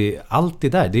utvecklingen. Allt det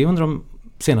där, det är under de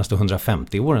senaste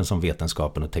 150 åren som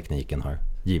vetenskapen och tekniken har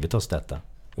givit oss detta.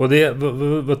 Och det,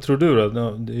 vad tror du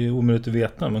då? Det är omöjligt att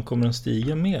veta, men kommer den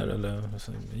stiga mer eller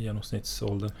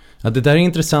genomsnittsålder? Ja, det där är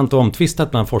intressant och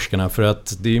omtvistat bland forskarna, för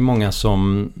att det är många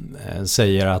som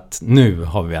säger att nu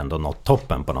har vi ändå nått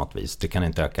toppen på något vis. Det kan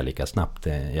inte öka lika snabbt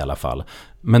i alla fall.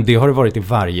 Men det har det varit i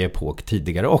varje epok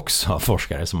tidigare också,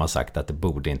 forskare som har sagt att det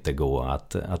borde inte gå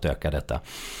att öka detta.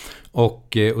 Och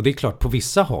det är klart, på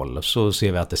vissa håll så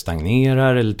ser vi att det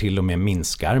stagnerar eller till och med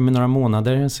minskar med några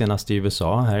månader. Senast i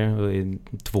USA här, i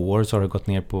 2 år så har det gått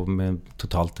ner på med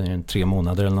totalt 3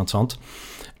 månader eller något sånt.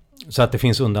 Så att det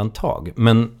finns undantag.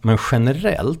 Men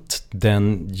generellt,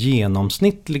 den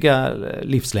genomsnittliga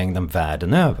livslängden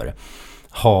världen över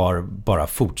har bara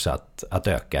fortsatt att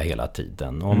öka hela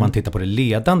tiden. Och om man tittar på det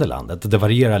ledande landet, det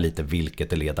varierar lite vilket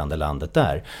det ledande landet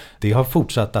är. Det har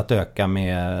fortsatt att öka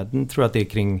med, jag tror att det är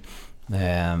kring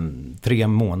 3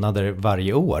 månader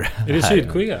varje år. Är det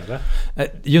Sydkorea eller?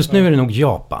 Just nu är det nog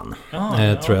Japan,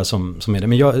 tror jag som är det.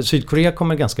 Men Sydkorea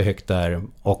kommer ganska högt där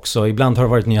också. Ibland har det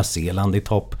varit Nya Zeeland i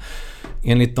topp.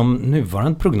 Enligt de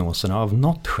nuvarande prognoserna av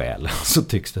något skäl så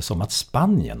tycks det som att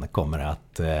Spanien kommer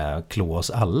att klå oss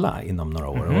alla inom några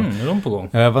år. Är de på gång?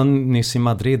 Jag var nyss i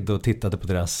Madrid och tittade på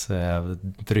deras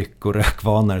dryck- och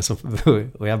rökvanor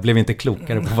och jag blev inte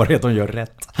klokare på vad det är de gör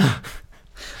rätt.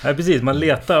 Nej, precis. Man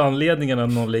letar anledningen när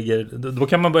någon ligger... Då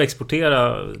kan man bara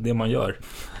exportera det man gör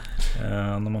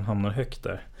när man hamnar högt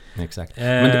där. Exakt.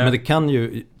 Men det kan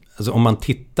ju... Alltså, om man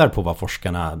tittar på vad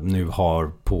forskarna nu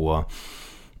har på...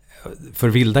 för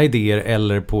vilda idéer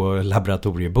eller på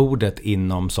laboratoriebordet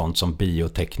inom sånt som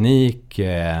bioteknik,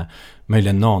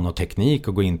 möjligen nanoteknik,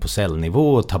 och gå in på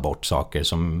cellnivå och ta bort saker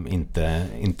som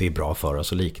inte är bra för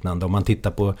oss och liknande. Om man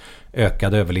tittar på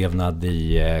ökad överlevnad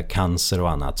i cancer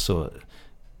och annat, så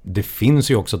det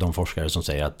finns ju också de forskare som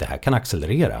säger att det här kan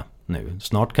accelerera nu.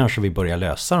 Snart kanske vi börjar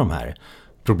lösa de här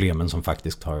problemen som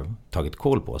faktiskt har tagit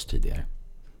kål på oss tidigare.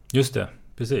 Just det.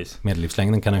 Precis.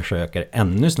 Medellivslängden kanske ökar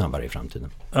ännu snabbare i framtiden.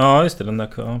 Ja, just det.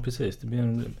 Precis. Det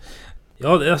blir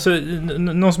alltså,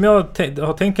 något som jag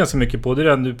har tänkt ganska mycket på, det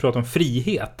är det du pratar om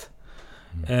frihet.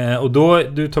 Och då,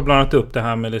 du tar bland annat upp det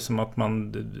här med liksom att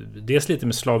man, dels lite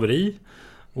med slaveri,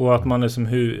 och att man liksom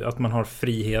att man har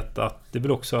frihet att, det är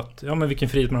väl också att, men vilken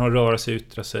frihet man har att röra sig,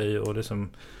 yttra sig, och liksom,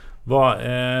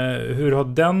 hur har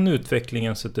den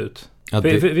utvecklingen sett ut? Ja,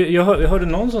 jag hörde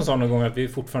någon som sa någon gång att vi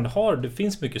fortfarande det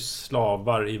finns mycket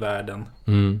slavar i världen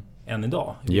än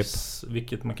idag. Yep.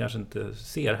 Vilket man kanske inte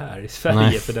ser här i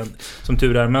Sverige för den, som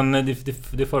tur är. Men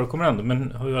det förekommer ändå.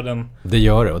 Men hur har den... Det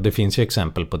gör det, och det finns ju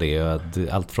exempel på det.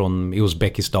 Allt från i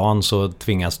Uzbekistan så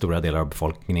tvingas stora delar av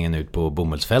befolkningen ut på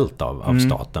bomullsfält av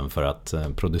staten för att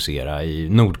producera. I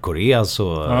Nordkorea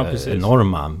så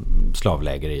enorma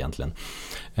slavläger egentligen.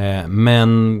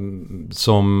 Men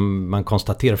som man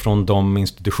konstaterar från de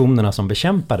institutionerna som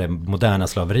bekämpar det moderna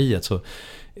slaveriet, så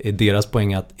är deras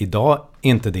poäng att idag är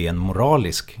inte det en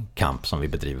moralisk kamp som vi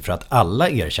bedriver, för att alla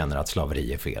erkänner att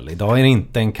slaveri är fel. Idag är det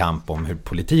inte en kamp om hur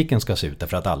politiken ska se ut,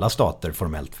 för att alla stater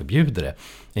formellt förbjuder det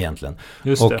egentligen.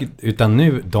 Utan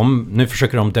nu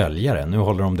försöker de dölja det. Nu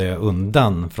håller de det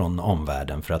undan från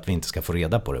omvärlden för att vi inte ska få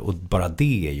reda på det. Och bara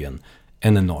det är ju en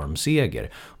en enorm seger.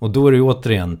 Och då är det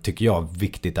återigen, tycker jag,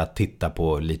 viktigt att titta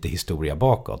på lite historia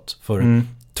bakåt. För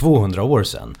 200 år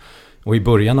sedan och i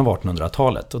början av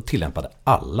 1800-talet då tillämpade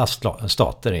alla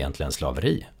stater egentligen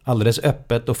slaveri. Alldeles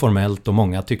öppet och formellt, och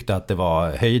många tyckte att det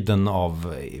var höjden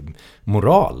av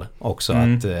moral också.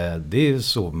 Att det är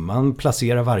så, man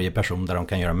placerar varje person där de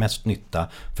kan göra mest nytta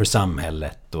för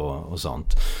samhället och sånt.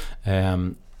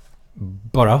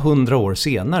 Bara 100 år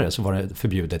senare så var det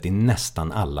förbjudet i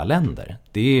nästan alla länder.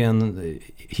 Det är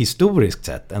historiskt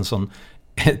sett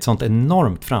ett sånt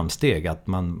enormt framsteg att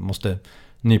man måste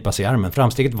nypa sig i armen.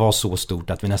 Framsteget var så stort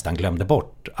att vi nästan glömde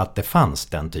bort att det fanns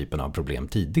den typen av problem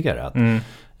tidigare. Att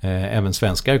även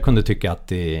svenskar kunde tycka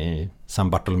att i San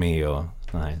Bartolomé och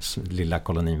den här lilla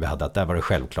kolonin vi hade, att där var det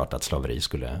självklart att slaveri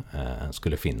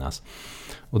skulle finnas.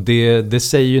 Och det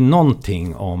säger ju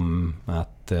någonting om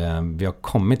att vi har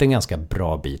kommit en ganska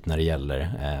bra bit när det gäller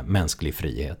mänsklig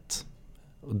frihet.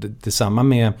 Och detsamma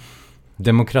med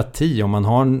demokrati, om man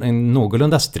har en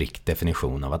någorlunda strikt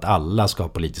definition av att alla ska ha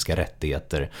politiska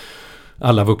rättigheter,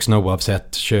 alla vuxna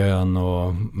oavsett kön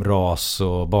och ras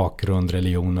och bakgrund,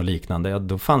 religion och liknande,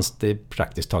 då fanns det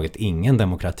praktiskt taget ingen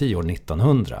demokrati år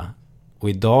 1900. Och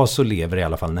idag så lever i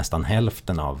alla fall nästan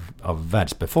hälften av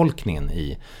världsbefolkningen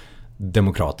i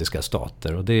demokratiska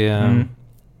stater. Och det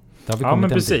har vi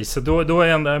kommit precis. Så då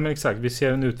är men exakt, vi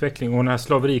ser en utveckling. Och den här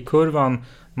slaverikurvan,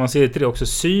 man ser till det också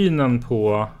synen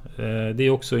på, det är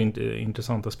också en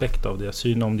intressant aspekt av det,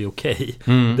 synen om det är okej.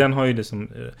 Den har ju det som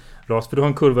ras, för du har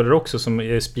en kurva där också som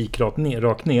är spikrakt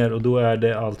ner, och då är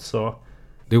det alltså...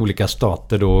 Det är olika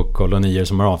stater då, kolonier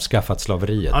som har avskaffat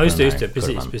slaveriet. Ja, just det,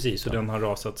 precis. Och den har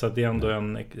rasat, så det är ändå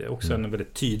också en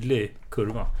väldigt tydlig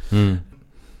kurva.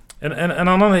 En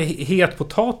annan het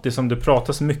potatis som det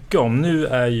pratas mycket om nu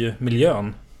är ju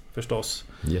miljön, förstås.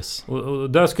 Yes. Och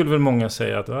där skulle väl många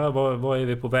säga att vad är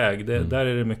vi på väg? Där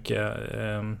är det mycket,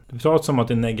 det pratas om att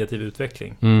det är en negativ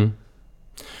utveckling.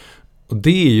 Och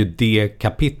det är ju det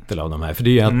kapitel av de här, för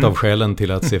det är ju ett av skälen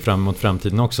till att se fram emot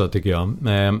framtiden också, tycker jag.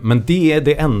 Men det är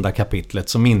det enda kapitlet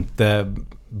som inte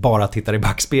bara tittar i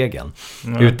backspegeln,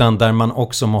 utan där man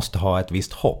också måste ha ett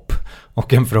visst hopp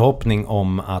och en förhoppning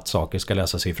om att saker ska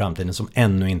lösa sig i framtiden som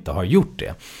ännu inte har gjort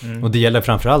det. Och det gäller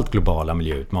framförallt globala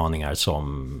miljöutmaningar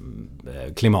som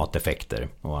klimateffekter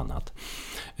och annat.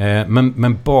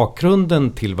 Men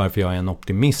bakgrunden till varför jag är en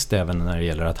optimist även när det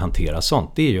gäller att hantera sånt,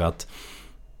 det är ju att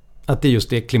det är just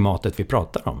det klimatet vi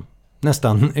pratar om.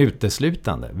 Nästan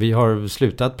uteslutande. Vi har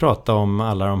slutat prata om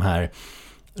alla de här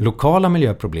lokala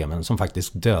miljöproblemen som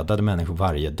faktiskt dödade människor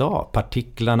varje dag.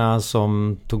 Partiklarna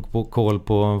som tog kål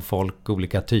på folk,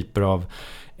 olika typer av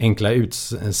enkla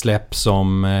utsläpp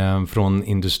som från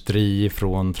industri,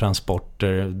 från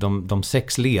transporter. De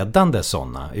 6 ledande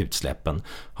sådana utsläppen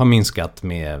har minskat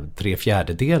med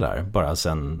 3/4 bara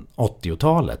sedan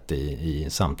 80-talet i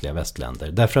samtliga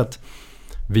västländer. Därför att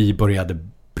vi började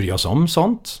bry oss om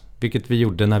sånt, vilket vi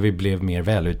gjorde när vi blev mer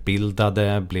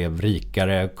välutbildade, blev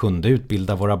rikare, kunde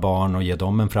utbilda våra barn och ge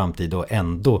dem en framtid och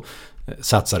ändå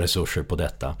satsa resurser på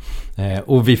detta.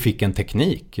 Och vi fick en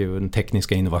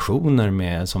tekniska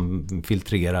innovationer som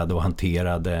filtrerade och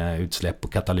hanterade utsläpp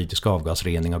och katalytisk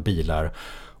avgasrening av bilar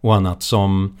och annat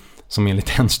som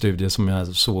enligt en studie som jag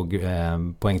såg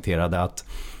poängterade att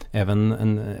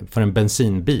även för en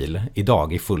bensinbil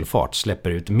idag i full fart släpper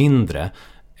ut mindre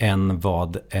än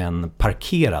vad en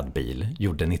parkerad bil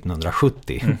gjorde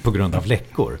 1970 på grund av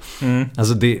läckor.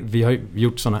 Alltså vi har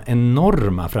gjort sådana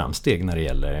enorma framsteg när det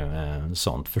gäller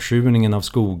sånt. Försurningen av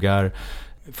skogar,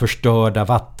 förstörda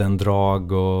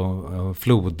vattendrag och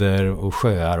floder och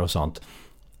sjöar och sånt.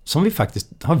 Som vi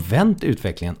faktiskt har vänt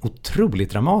utvecklingen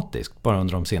otroligt dramatiskt bara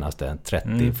under de senaste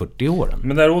 30-40 åren.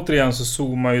 Men där återigen så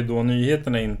zoomar ju då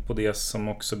nyheterna in på det som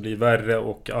också blir värre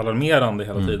och alarmerande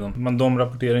hela tiden. Men de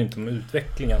rapporterar inte om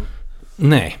utvecklingen.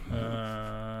 Nej.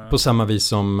 På samma vis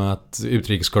som att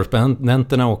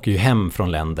utrikeskorrespondenterna åker ju hem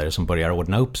från länder som börjar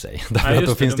ordna upp sig. Därför att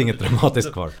då finns det inget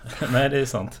dramatiskt kvar. Nej, det är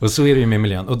sant. Och så är det ju med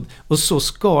miljön. Och så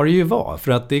ska det ju vara.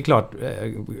 För att det är klart,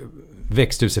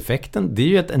 växthuseffekten, det är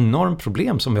ju ett enormt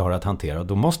problem som vi har att hantera. Och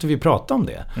då måste vi prata om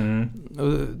det.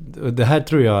 Och det här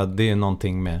tror jag, det är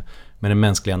någonting med den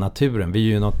mänskliga naturen.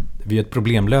 Vi är ju ett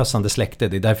problemlösande släkte.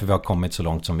 Det är därför vi har kommit så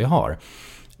långt som vi har.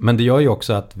 Men det gör ju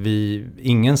också att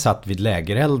ingen satt vid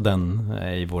lägerelden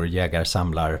i vår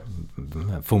jägarsamlar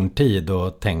forntid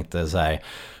och tänkte så här,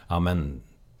 ja men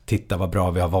titta vad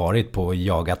bra vi har varit på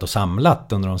jagat och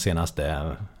samlat under de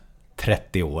senaste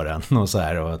 30 åren och så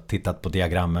här, och tittat på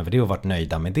diagrammen för det och varit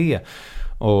nöjda med det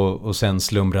och sen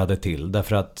slumrade till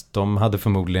därför att de hade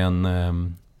förmodligen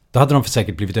då hade de för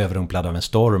säkert blivit överrumplade av en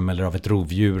storm eller av ett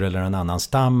rovdjur eller en annan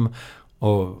stam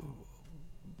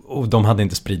Och de hade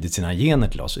inte spridit sina gener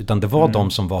till oss. Utan det var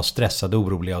de som var stressade och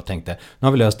oroliga och tänkte, nu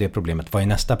har vi löst det problemet, vad är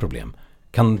nästa problem?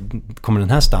 Kommer den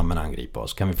här stammen angripa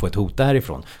oss? Kan vi få ett hot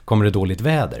därifrån? Kommer det dåligt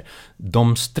väder?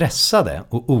 De stressade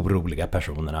och oroliga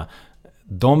personerna,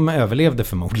 de överlevde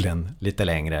förmodligen lite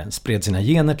längre, spred sina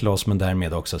gener till oss men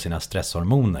därmed också sina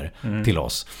stresshormoner till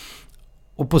oss.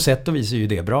 Och på sätt och vis är ju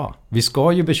det bra. Vi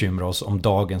ska ju bekymra oss om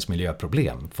dagens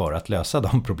miljöproblem för att lösa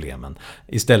de problemen.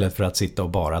 Istället för att sitta och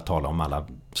bara tala om alla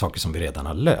saker som vi redan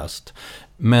har löst.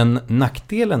 Men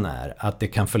nackdelen är att det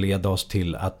kan förleda oss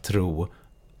till att tro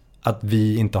att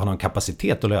vi inte har någon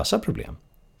kapacitet att lösa problem.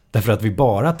 Därför att vi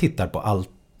bara tittar på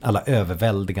alla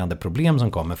överväldigande problem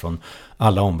som kommer från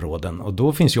alla områden. Och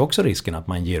då finns ju också risken att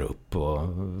man ger upp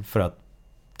för att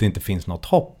det inte finns något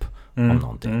hopp om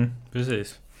någonting.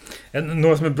 Precis.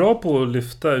 Några som är bra på att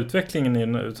lyfta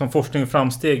utvecklingen som forskning och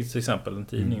framsteg till exempel, en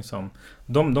tidning som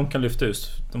de kan lyfta ut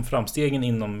de framstegen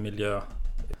inom miljö.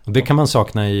 Och det kan man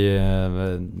sakna i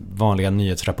vanliga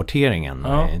nyhetsrapporteringen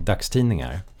i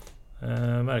dagstidningar.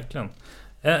 Verkligen.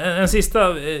 En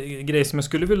sista grej som jag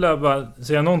skulle vilja bara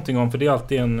säga någonting om, för det är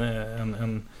alltid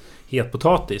en het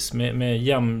potatis med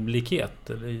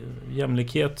jämlikhet.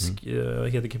 Jämlikhet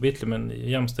heter kapitlet, men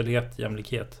jämställdhet,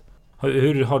 jämlikhet.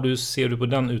 Hur ser du på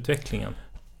den utvecklingen?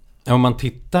 Om man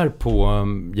tittar på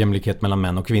jämlikhet mellan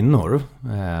män och kvinnor,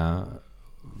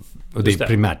 och det är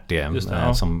primärt det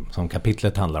som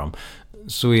kapitlet handlar om,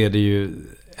 så är det ju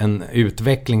en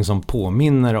utveckling som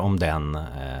påminner om den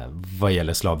vad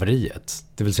gäller slaveriet.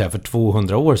 Det vill säga för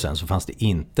 200 år sedan så fanns det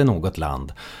inte något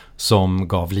land som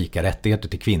gav lika rättigheter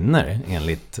till kvinnor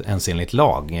enligt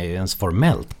lag, ens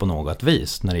formellt på något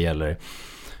vis, när det gäller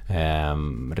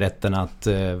rätten att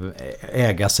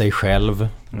äga sig själv,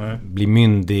 bli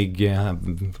myndig,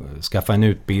 skaffa en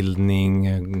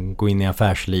utbildning, gå in i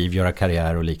affärsliv, göra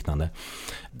karriär och liknande.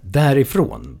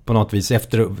 Därifrån, på något vis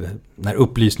efter när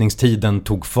upplysningstiden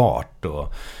tog fart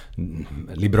och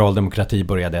liberal demokrati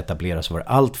började etableras, så var det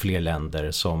allt fler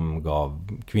länder som gav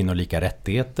kvinnor lika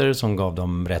rättigheter, som gav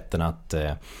dem rätten att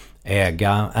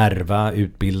äga, ärva,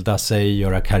 utbilda sig,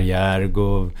 göra karriär,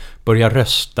 börja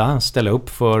rösta, ställa upp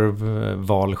för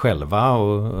val själva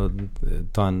och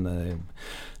ta en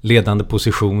ledande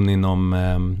position inom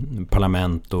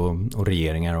parlament och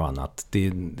regeringar och annat. Det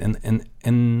är en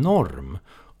enorm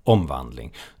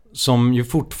omvandling som ju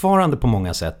fortfarande på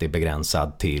många sätt är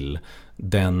begränsad till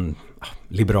den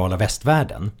liberala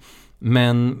västvärlden.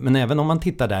 Men även om man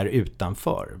tittar där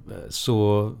utanför,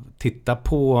 så titta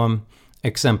på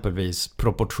exempelvis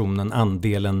proportionen,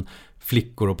 andelen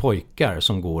flickor och pojkar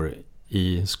som går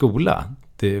i skola.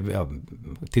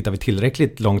 Tittar vi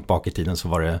tillräckligt långt bak i tiden så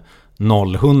var det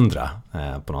 0-100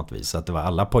 på något vis. Att det var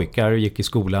alla pojkar gick i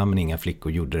skolan men inga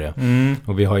flickor gjorde det.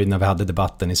 Och vi har ju, när vi hade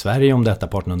debatten i Sverige om detta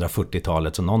på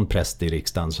 1840-talet, så någon präst i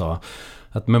riksdagen sa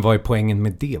att men vad är poängen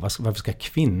med det? Varför ska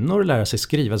kvinnor lära sig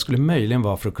skriva? Det skulle möjligen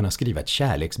vara för att kunna skriva ett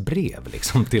kärleksbrev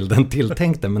liksom, till den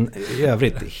tilltänkte, men i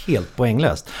övrigt helt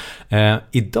poänglöst.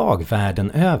 Idag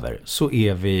världen över så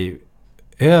är vi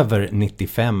över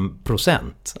 95%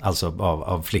 alltså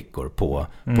av flickor på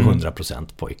 100%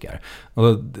 pojkar.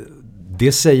 Och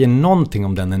det säger någonting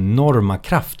om den enorma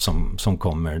kraft som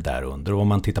kommer där under. Och om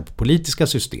man tittar på politiska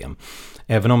system,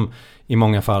 även om i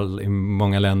många fall, i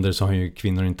många länder så har ju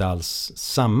kvinnor inte alls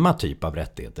samma typ av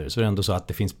rättigheter, så är det ändå så att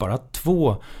det finns bara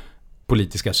 2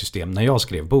 politiska system när jag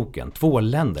skrev boken. 2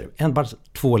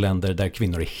 länder där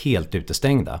kvinnor är helt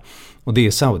utestängda. Och det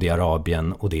är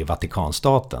Saudiarabien och det är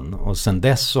Vatikanstaten. Och sen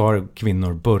dess så har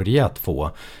kvinnor börjat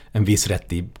få en viss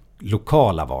rätt i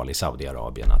lokala val i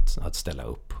Saudiarabien att ställa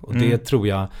upp. Och det tror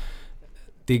jag,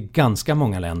 det är ganska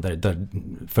många länder där,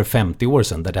 för 50 år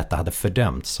sedan, där detta hade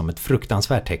fördömts som ett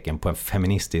fruktansvärt tecken på en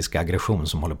feministisk aggression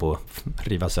som håller på att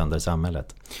riva sönder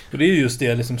samhället. Och det är just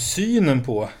det, liksom synen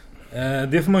på.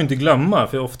 Det får man ju inte glömma,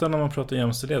 för ofta när man pratar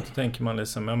jämställdhet så tänker man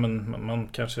liksom, ja men man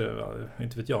kanske,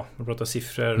 inte vet jag, man pratar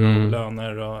siffror och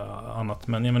löner och annat,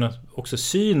 men jag menar också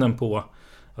synen på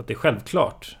att det är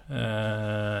självklart.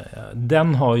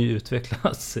 Den har ju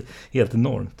utvecklats helt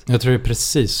enormt. Jag tror det är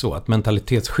precis så, att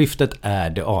mentalitetsskiftet är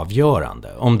det avgörande.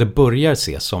 Om det börjar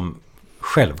ses som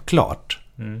självklart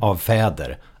av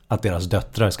fäder att deras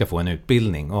döttrar ska få en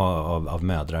utbildning och av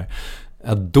mödrar,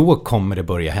 då kommer det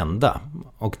börja hända.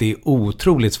 Och det är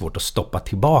otroligt svårt att stoppa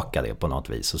tillbaka det på något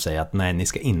vis och säga att nej, ni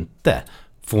ska inte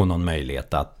få någon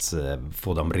möjlighet att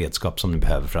få de redskap som ni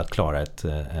behöver för att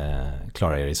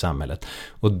klara er i samhället.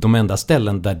 Och de enda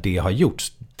ställen där det har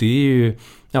gjorts, det är ju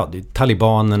det är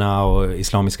talibanerna och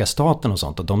islamiska staten och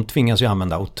sånt. Och de tvingas ju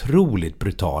använda otroligt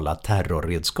brutala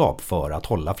terrorredskap för att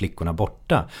hålla flickorna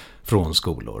borta från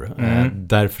skolor.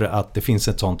 Därför att det finns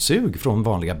ett sånt sug från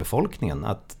vanliga befolkningen.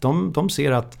 Att de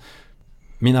ser att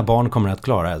mina barn kommer att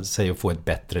klara sig och få ett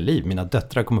bättre liv. Mina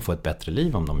döttrar kommer få ett bättre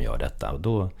liv om de gör detta. Och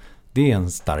då, det är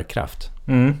en stark kraft.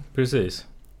 Precis.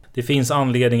 Det finns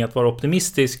anledning att vara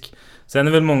optimistisk. Sen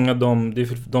är väl många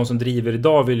de som driver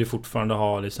idag vill ju fortfarande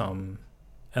ha liksom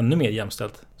ännu mer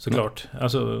jämställt, såklart.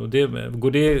 Alltså,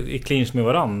 går det i clinch med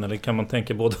varann? Eller kan man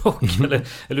tänka både och? Eller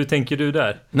hur tänker du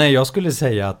där? Nej, jag skulle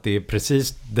säga att det är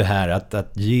precis det här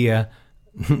att ge...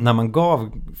 När man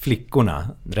gav flickorna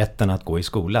rätten att gå i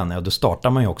skolan, då startar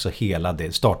man ju också hela det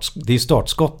är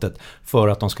startskottet för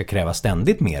att de ska kräva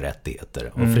ständigt mer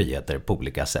rättigheter och friheter på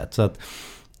olika sätt. Så att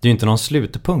det är ju inte någon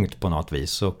slutpunkt på något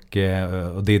vis, och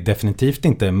det är definitivt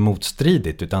inte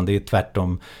motstridigt, utan det är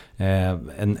tvärtom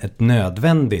ett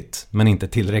nödvändigt men inte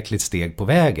tillräckligt steg på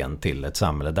vägen till ett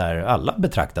samhälle där alla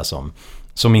betraktas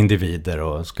som individer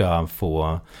och ska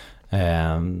få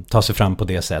ta sig fram på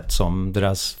det sätt som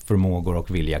deras förmågor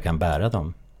och vilja kan bära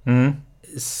dem.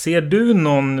 Ser du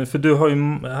någon, för du har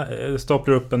ju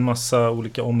staplar upp en massa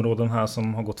olika områden här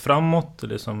som har gått framåt,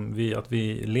 eller som att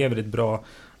vi lever i ett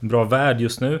bra värld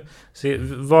just nu.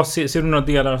 Ser du några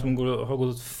delar som har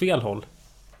gått åt fel håll?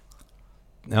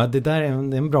 Ja, det är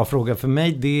en bra fråga. För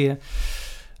mig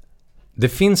det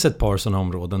finns ett par sådana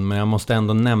områden, men jag måste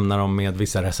ändå nämna dem med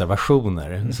vissa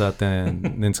reservationer så att det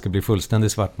inte ska bli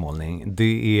fullständig svartmålning.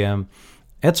 Det är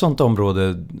ett sådant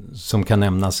område som kan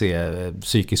nämnas är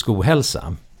psykisk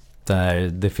ohälsa, där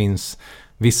det finns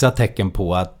vissa tecken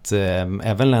på att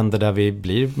även länder där vi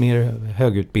blir mer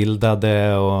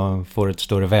högutbildade och får ett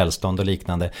större välstånd och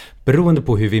liknande, beroende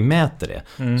på hur vi mäter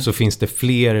det, så finns det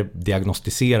fler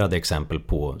diagnostiserade exempel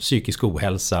på psykisk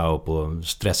ohälsa och på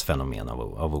stressfenomen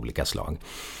av olika slag.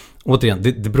 Återigen,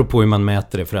 det beror på hur man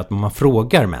mäter det, för att om man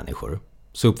frågar människor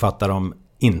så uppfattar de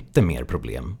inte mer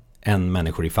problem än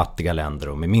människor i fattiga länder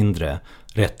och med mindre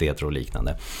rättigheter och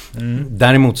liknande.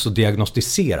 Däremot så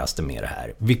diagnostiseras det mer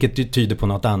här, vilket tyder på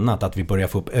något annat, att vi börjar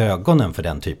få upp ögonen för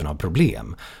den typen av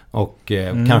problem och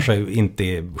kanske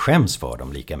inte skäms för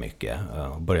dem lika mycket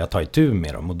och börjar ta itu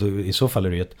med dem, och då, i så fall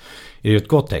är det ett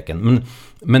gott tecken.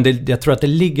 Men jag tror att det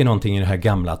ligger någonting i det här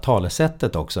gamla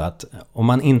talesättet också, att om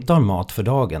man inte har mat för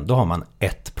dagen, då har man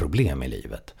ett problem i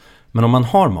livet. Men om man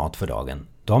har mat för dagen,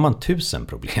 då har man 1000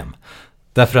 problem.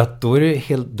 Därför att då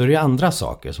är det andra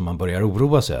saker som man börjar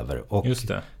oroa sig över. Och just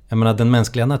det. Jag menar, den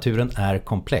mänskliga naturen är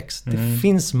komplex. Det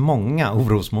finns många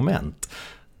orosmoment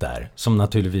där som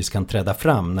naturligtvis kan träda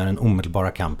fram när den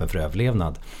omedelbara kampen för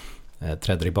överlevnad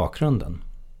träder i bakgrunden.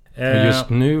 Och just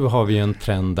nu har vi en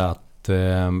trend att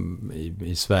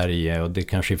i Sverige, och det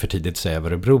kanske är för tidigt att säga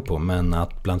vad det beror på, men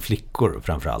att bland flickor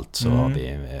framförallt så har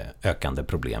vi ökande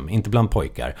problem, inte bland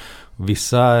pojkar.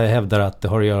 Vissa hävdar att det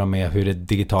har att göra med hur det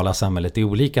digitala samhället är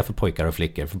olika för pojkar och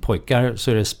flickor. För pojkar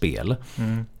så är det spel,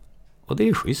 och det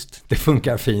är schysst, det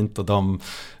funkar fint, och de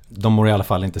mår i alla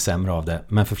fall inte sämre av det.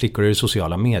 Men för flickor är det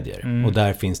sociala medier, och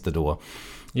där finns det då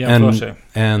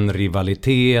en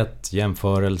rivalitet,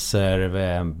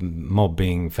 jämförelser,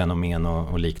 mobbingfenomen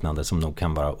och liknande som nog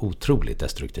kan vara otroligt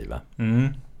destruktiva.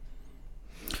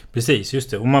 Precis,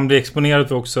 just det. Och man blir exponerad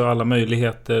för också alla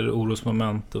möjligheter,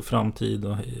 orosmoment och framtid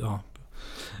och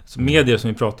så medier som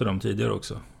vi pratade om tidigare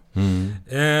också.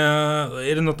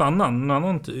 Är det någon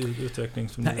annan utveckling?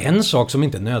 En sak som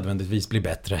inte nödvändigtvis blir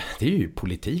bättre, det är ju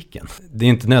politiken. Det är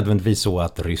inte nödvändigtvis så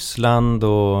att Ryssland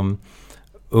och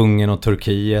Ungern och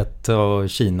Turkiet och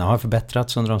Kina har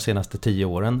förbättrats under de senaste 10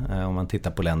 åren. Om man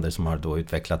tittar på länder som har då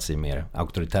utvecklats i mer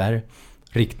auktoritär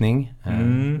riktning,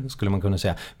 skulle man kunna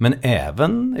säga. Men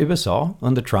även USA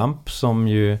under Trump, som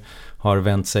ju har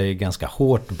vänt sig ganska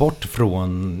hårt bort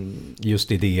från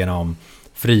just idéerna om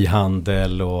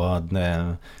frihandel och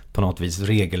på något vis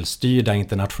regelstyrda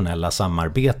internationella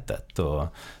samarbetet, och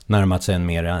närmat sig en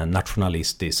mer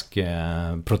nationalistisk,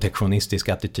 protektionistisk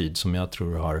attityd som jag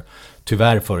tror har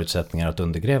tyvärr förutsättningar att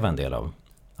undergräva en del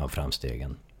av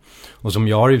framstegen. Och som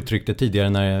jag har uttryckt det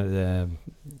tidigare,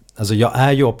 alltså jag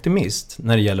är ju optimist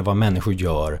när det gäller vad människor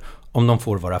gör om de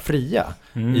får vara fria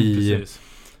i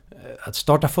att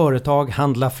starta företag,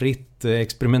 handla fritt,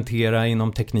 experimentera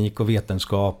inom teknik och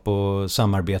vetenskap och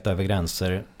samarbeta över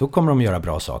gränser. Då kommer de göra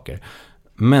bra saker.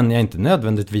 Men jag är inte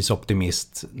nödvändigtvis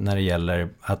optimist när det gäller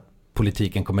att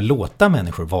politiken kommer låta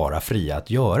människor vara fria att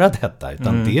göra detta,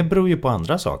 utan det beror ju på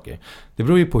andra saker. Det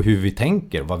beror ju på hur vi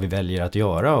tänker, vad vi väljer att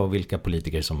göra och vilka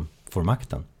politiker som får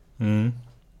makten.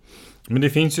 Men det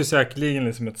finns ju säkerligen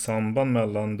liksom ett samband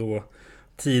mellan då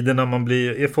tiderna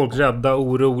är folk rädda,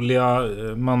 oroliga,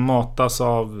 man matas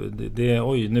av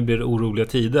oj, nu blir det oroliga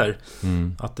tider.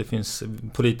 Att det finns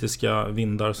politiska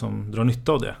vindar som drar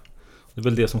nytta av det. Det är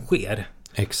väl det som sker.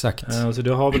 Exakt. Så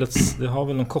det har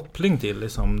väl någon koppling till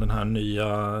liksom, den här nya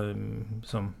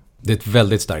Det är ett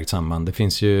väldigt starkt samband. Det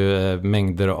finns ju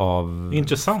mängder av...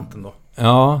 Intressant ändå.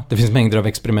 Ja, det finns mängder av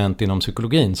experiment inom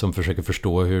psykologin som försöker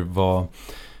förstå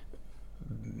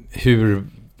hur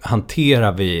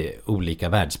hanterar vi olika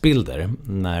världsbilder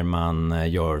när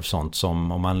man gör sånt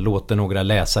som om man låter några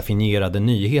läsa fingerade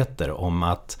nyheter om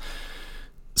att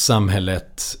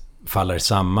samhället faller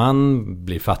samman,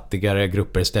 blir fattigare,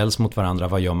 grupper ställs mot varandra.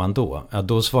 Vad gör man då? Ja,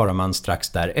 då svarar man strax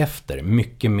därefter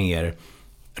mycket mer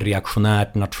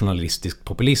reaktionärt, nationalistiskt,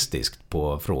 populistiskt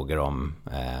på frågor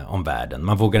om världen.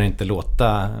 Man vågar inte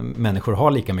låta människor ha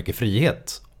lika mycket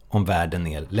frihet om världen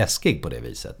är läskig på det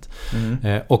viset.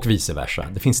 Och vice versa.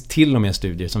 Det finns till och med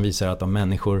studier som visar att om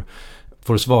människor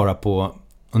får svara på,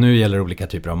 och nu gäller det olika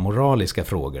typer av moraliska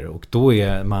frågor, och då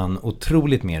är man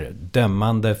otroligt mer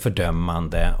dömande,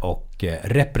 fördömande och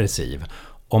repressiv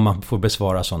om man får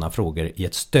besvara sådana frågor i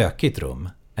ett stökigt rum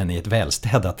än i ett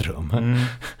välstädat rum.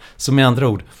 Så med andra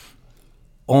ord,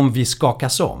 om vi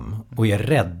skakas om och är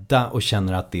rädda och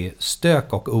känner att det är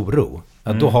stök och oro,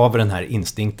 då har vi den här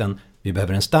instinkten, vi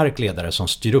behöver en stark ledare som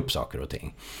styr upp saker och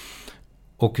ting.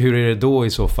 Och hur är det då i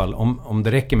så fall, om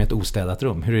det räcker med ett ostädat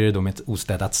rum, hur är det då med ett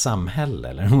ostädat samhälle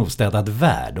eller en ostädad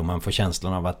värld, om man får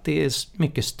känslan av att det är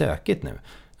mycket stökigt nu?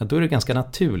 Ja, då är det ganska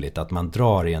naturligt att man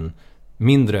drar i en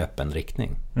mindre öppen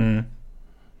riktning.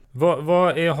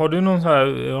 Har du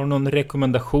någon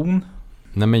rekommendation?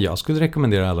 Nej, men jag skulle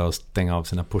rekommendera alla att stänga av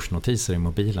sina pushnotiser i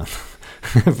mobilen.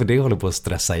 För det håller på att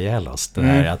stressa ihjäl oss. Det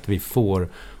här att vi får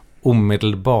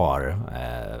omedelbar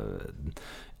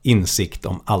insikt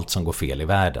om allt som går fel i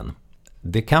världen.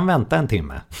 Det kan vänta en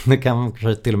timme. Det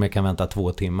kanske till och med kan vänta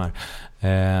 2 timmar.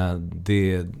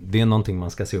 Det är någonting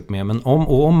man ska se upp med. Men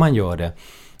om man gör det,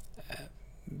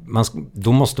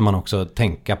 då måste man också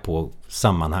tänka på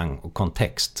sammanhang och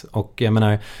kontext. Och jag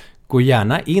menar, gå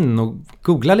gärna in och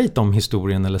googla lite om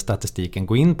historien eller statistiken.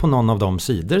 Gå in på någon av de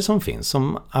sidor som finns,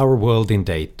 som Our World in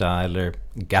Data eller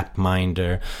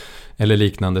Gapminder eller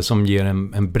liknande, som ger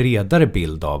en bredare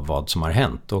bild av vad som har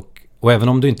hänt. Och även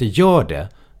om du inte gör det,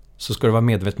 så ska du vara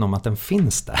medveten om att den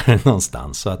finns där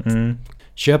någonstans. Så att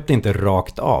köp det inte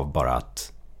rakt av bara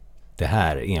att det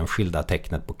här enskilda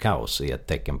tecknet på kaos är ett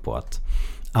tecken på att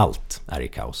allt är i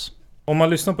kaos. Om man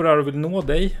lyssnar på det här och vill nå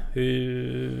dig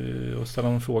och ställa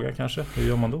en fråga kanske, hur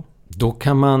gör man då? Då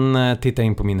kan man titta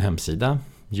in på min hemsida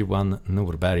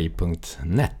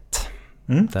johannorberg.net.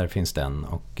 Där finns den.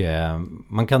 Och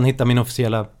man kan hitta min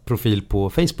officiella profil på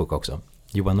Facebook också.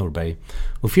 Johan Norberg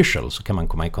Official, så kan man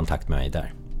komma i kontakt med mig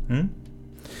där.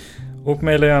 Och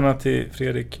mejla gärna till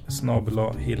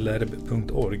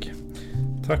fredrik@hillerb.org.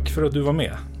 Tack för att du var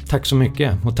med. Tack så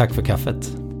mycket, och tack för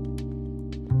kaffet.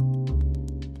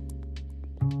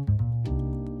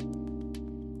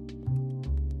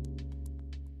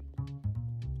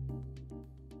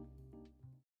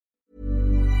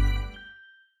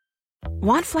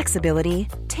 Want flexibility?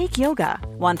 Take yoga.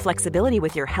 Want flexibility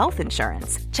with your health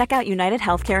insurance? Check out United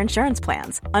Healthcare Insurance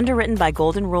Plans. Underwritten by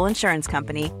Golden Rule Insurance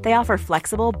Company, they offer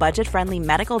flexible, budget-friendly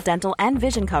medical, dental, and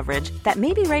vision coverage that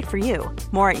may be right for you.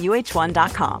 More at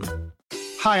uh1.com.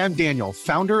 Hi, I'm Daniel,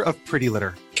 founder of Pretty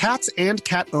Litter. Cats and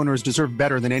cat owners deserve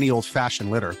better than any old-fashioned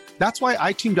litter. That's why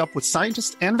I teamed up with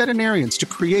scientists and veterinarians to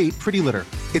create Pretty Litter.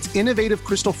 Its innovative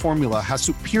crystal formula has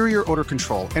superior odor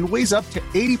control and weighs up to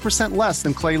 80% less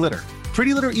than clay litter.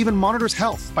 Pretty Litter even monitors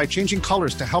health by changing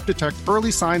colors to help detect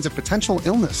early signs of potential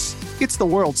illness. It's the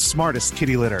world's smartest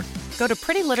kitty litter. Go to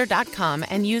prettylitter.com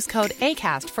and use code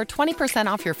ACAST for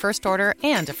 20% off your first order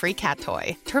and a free cat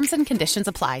toy. Terms and conditions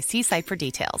apply. See site for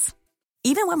details.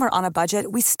 Even when we're on a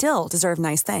budget, we still deserve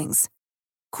nice things.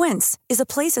 Quince is a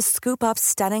place to scoop up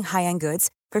stunning high-end goods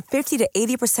for 50 to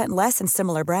 80% less than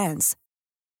similar brands.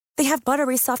 They have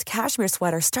buttery soft cashmere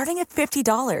sweaters starting at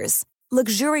 $50,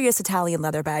 luxurious Italian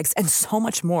leather bags, and so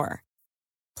much more.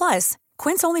 Plus,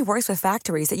 Quince only works with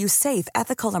factories that use safe,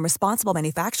 ethical, and responsible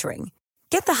manufacturing.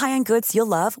 Get the high-end goods you'll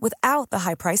love without the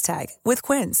high price tag with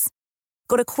Quince.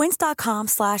 Go to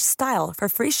quince.com/style for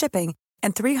free shipping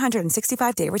and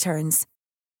 365-day returns.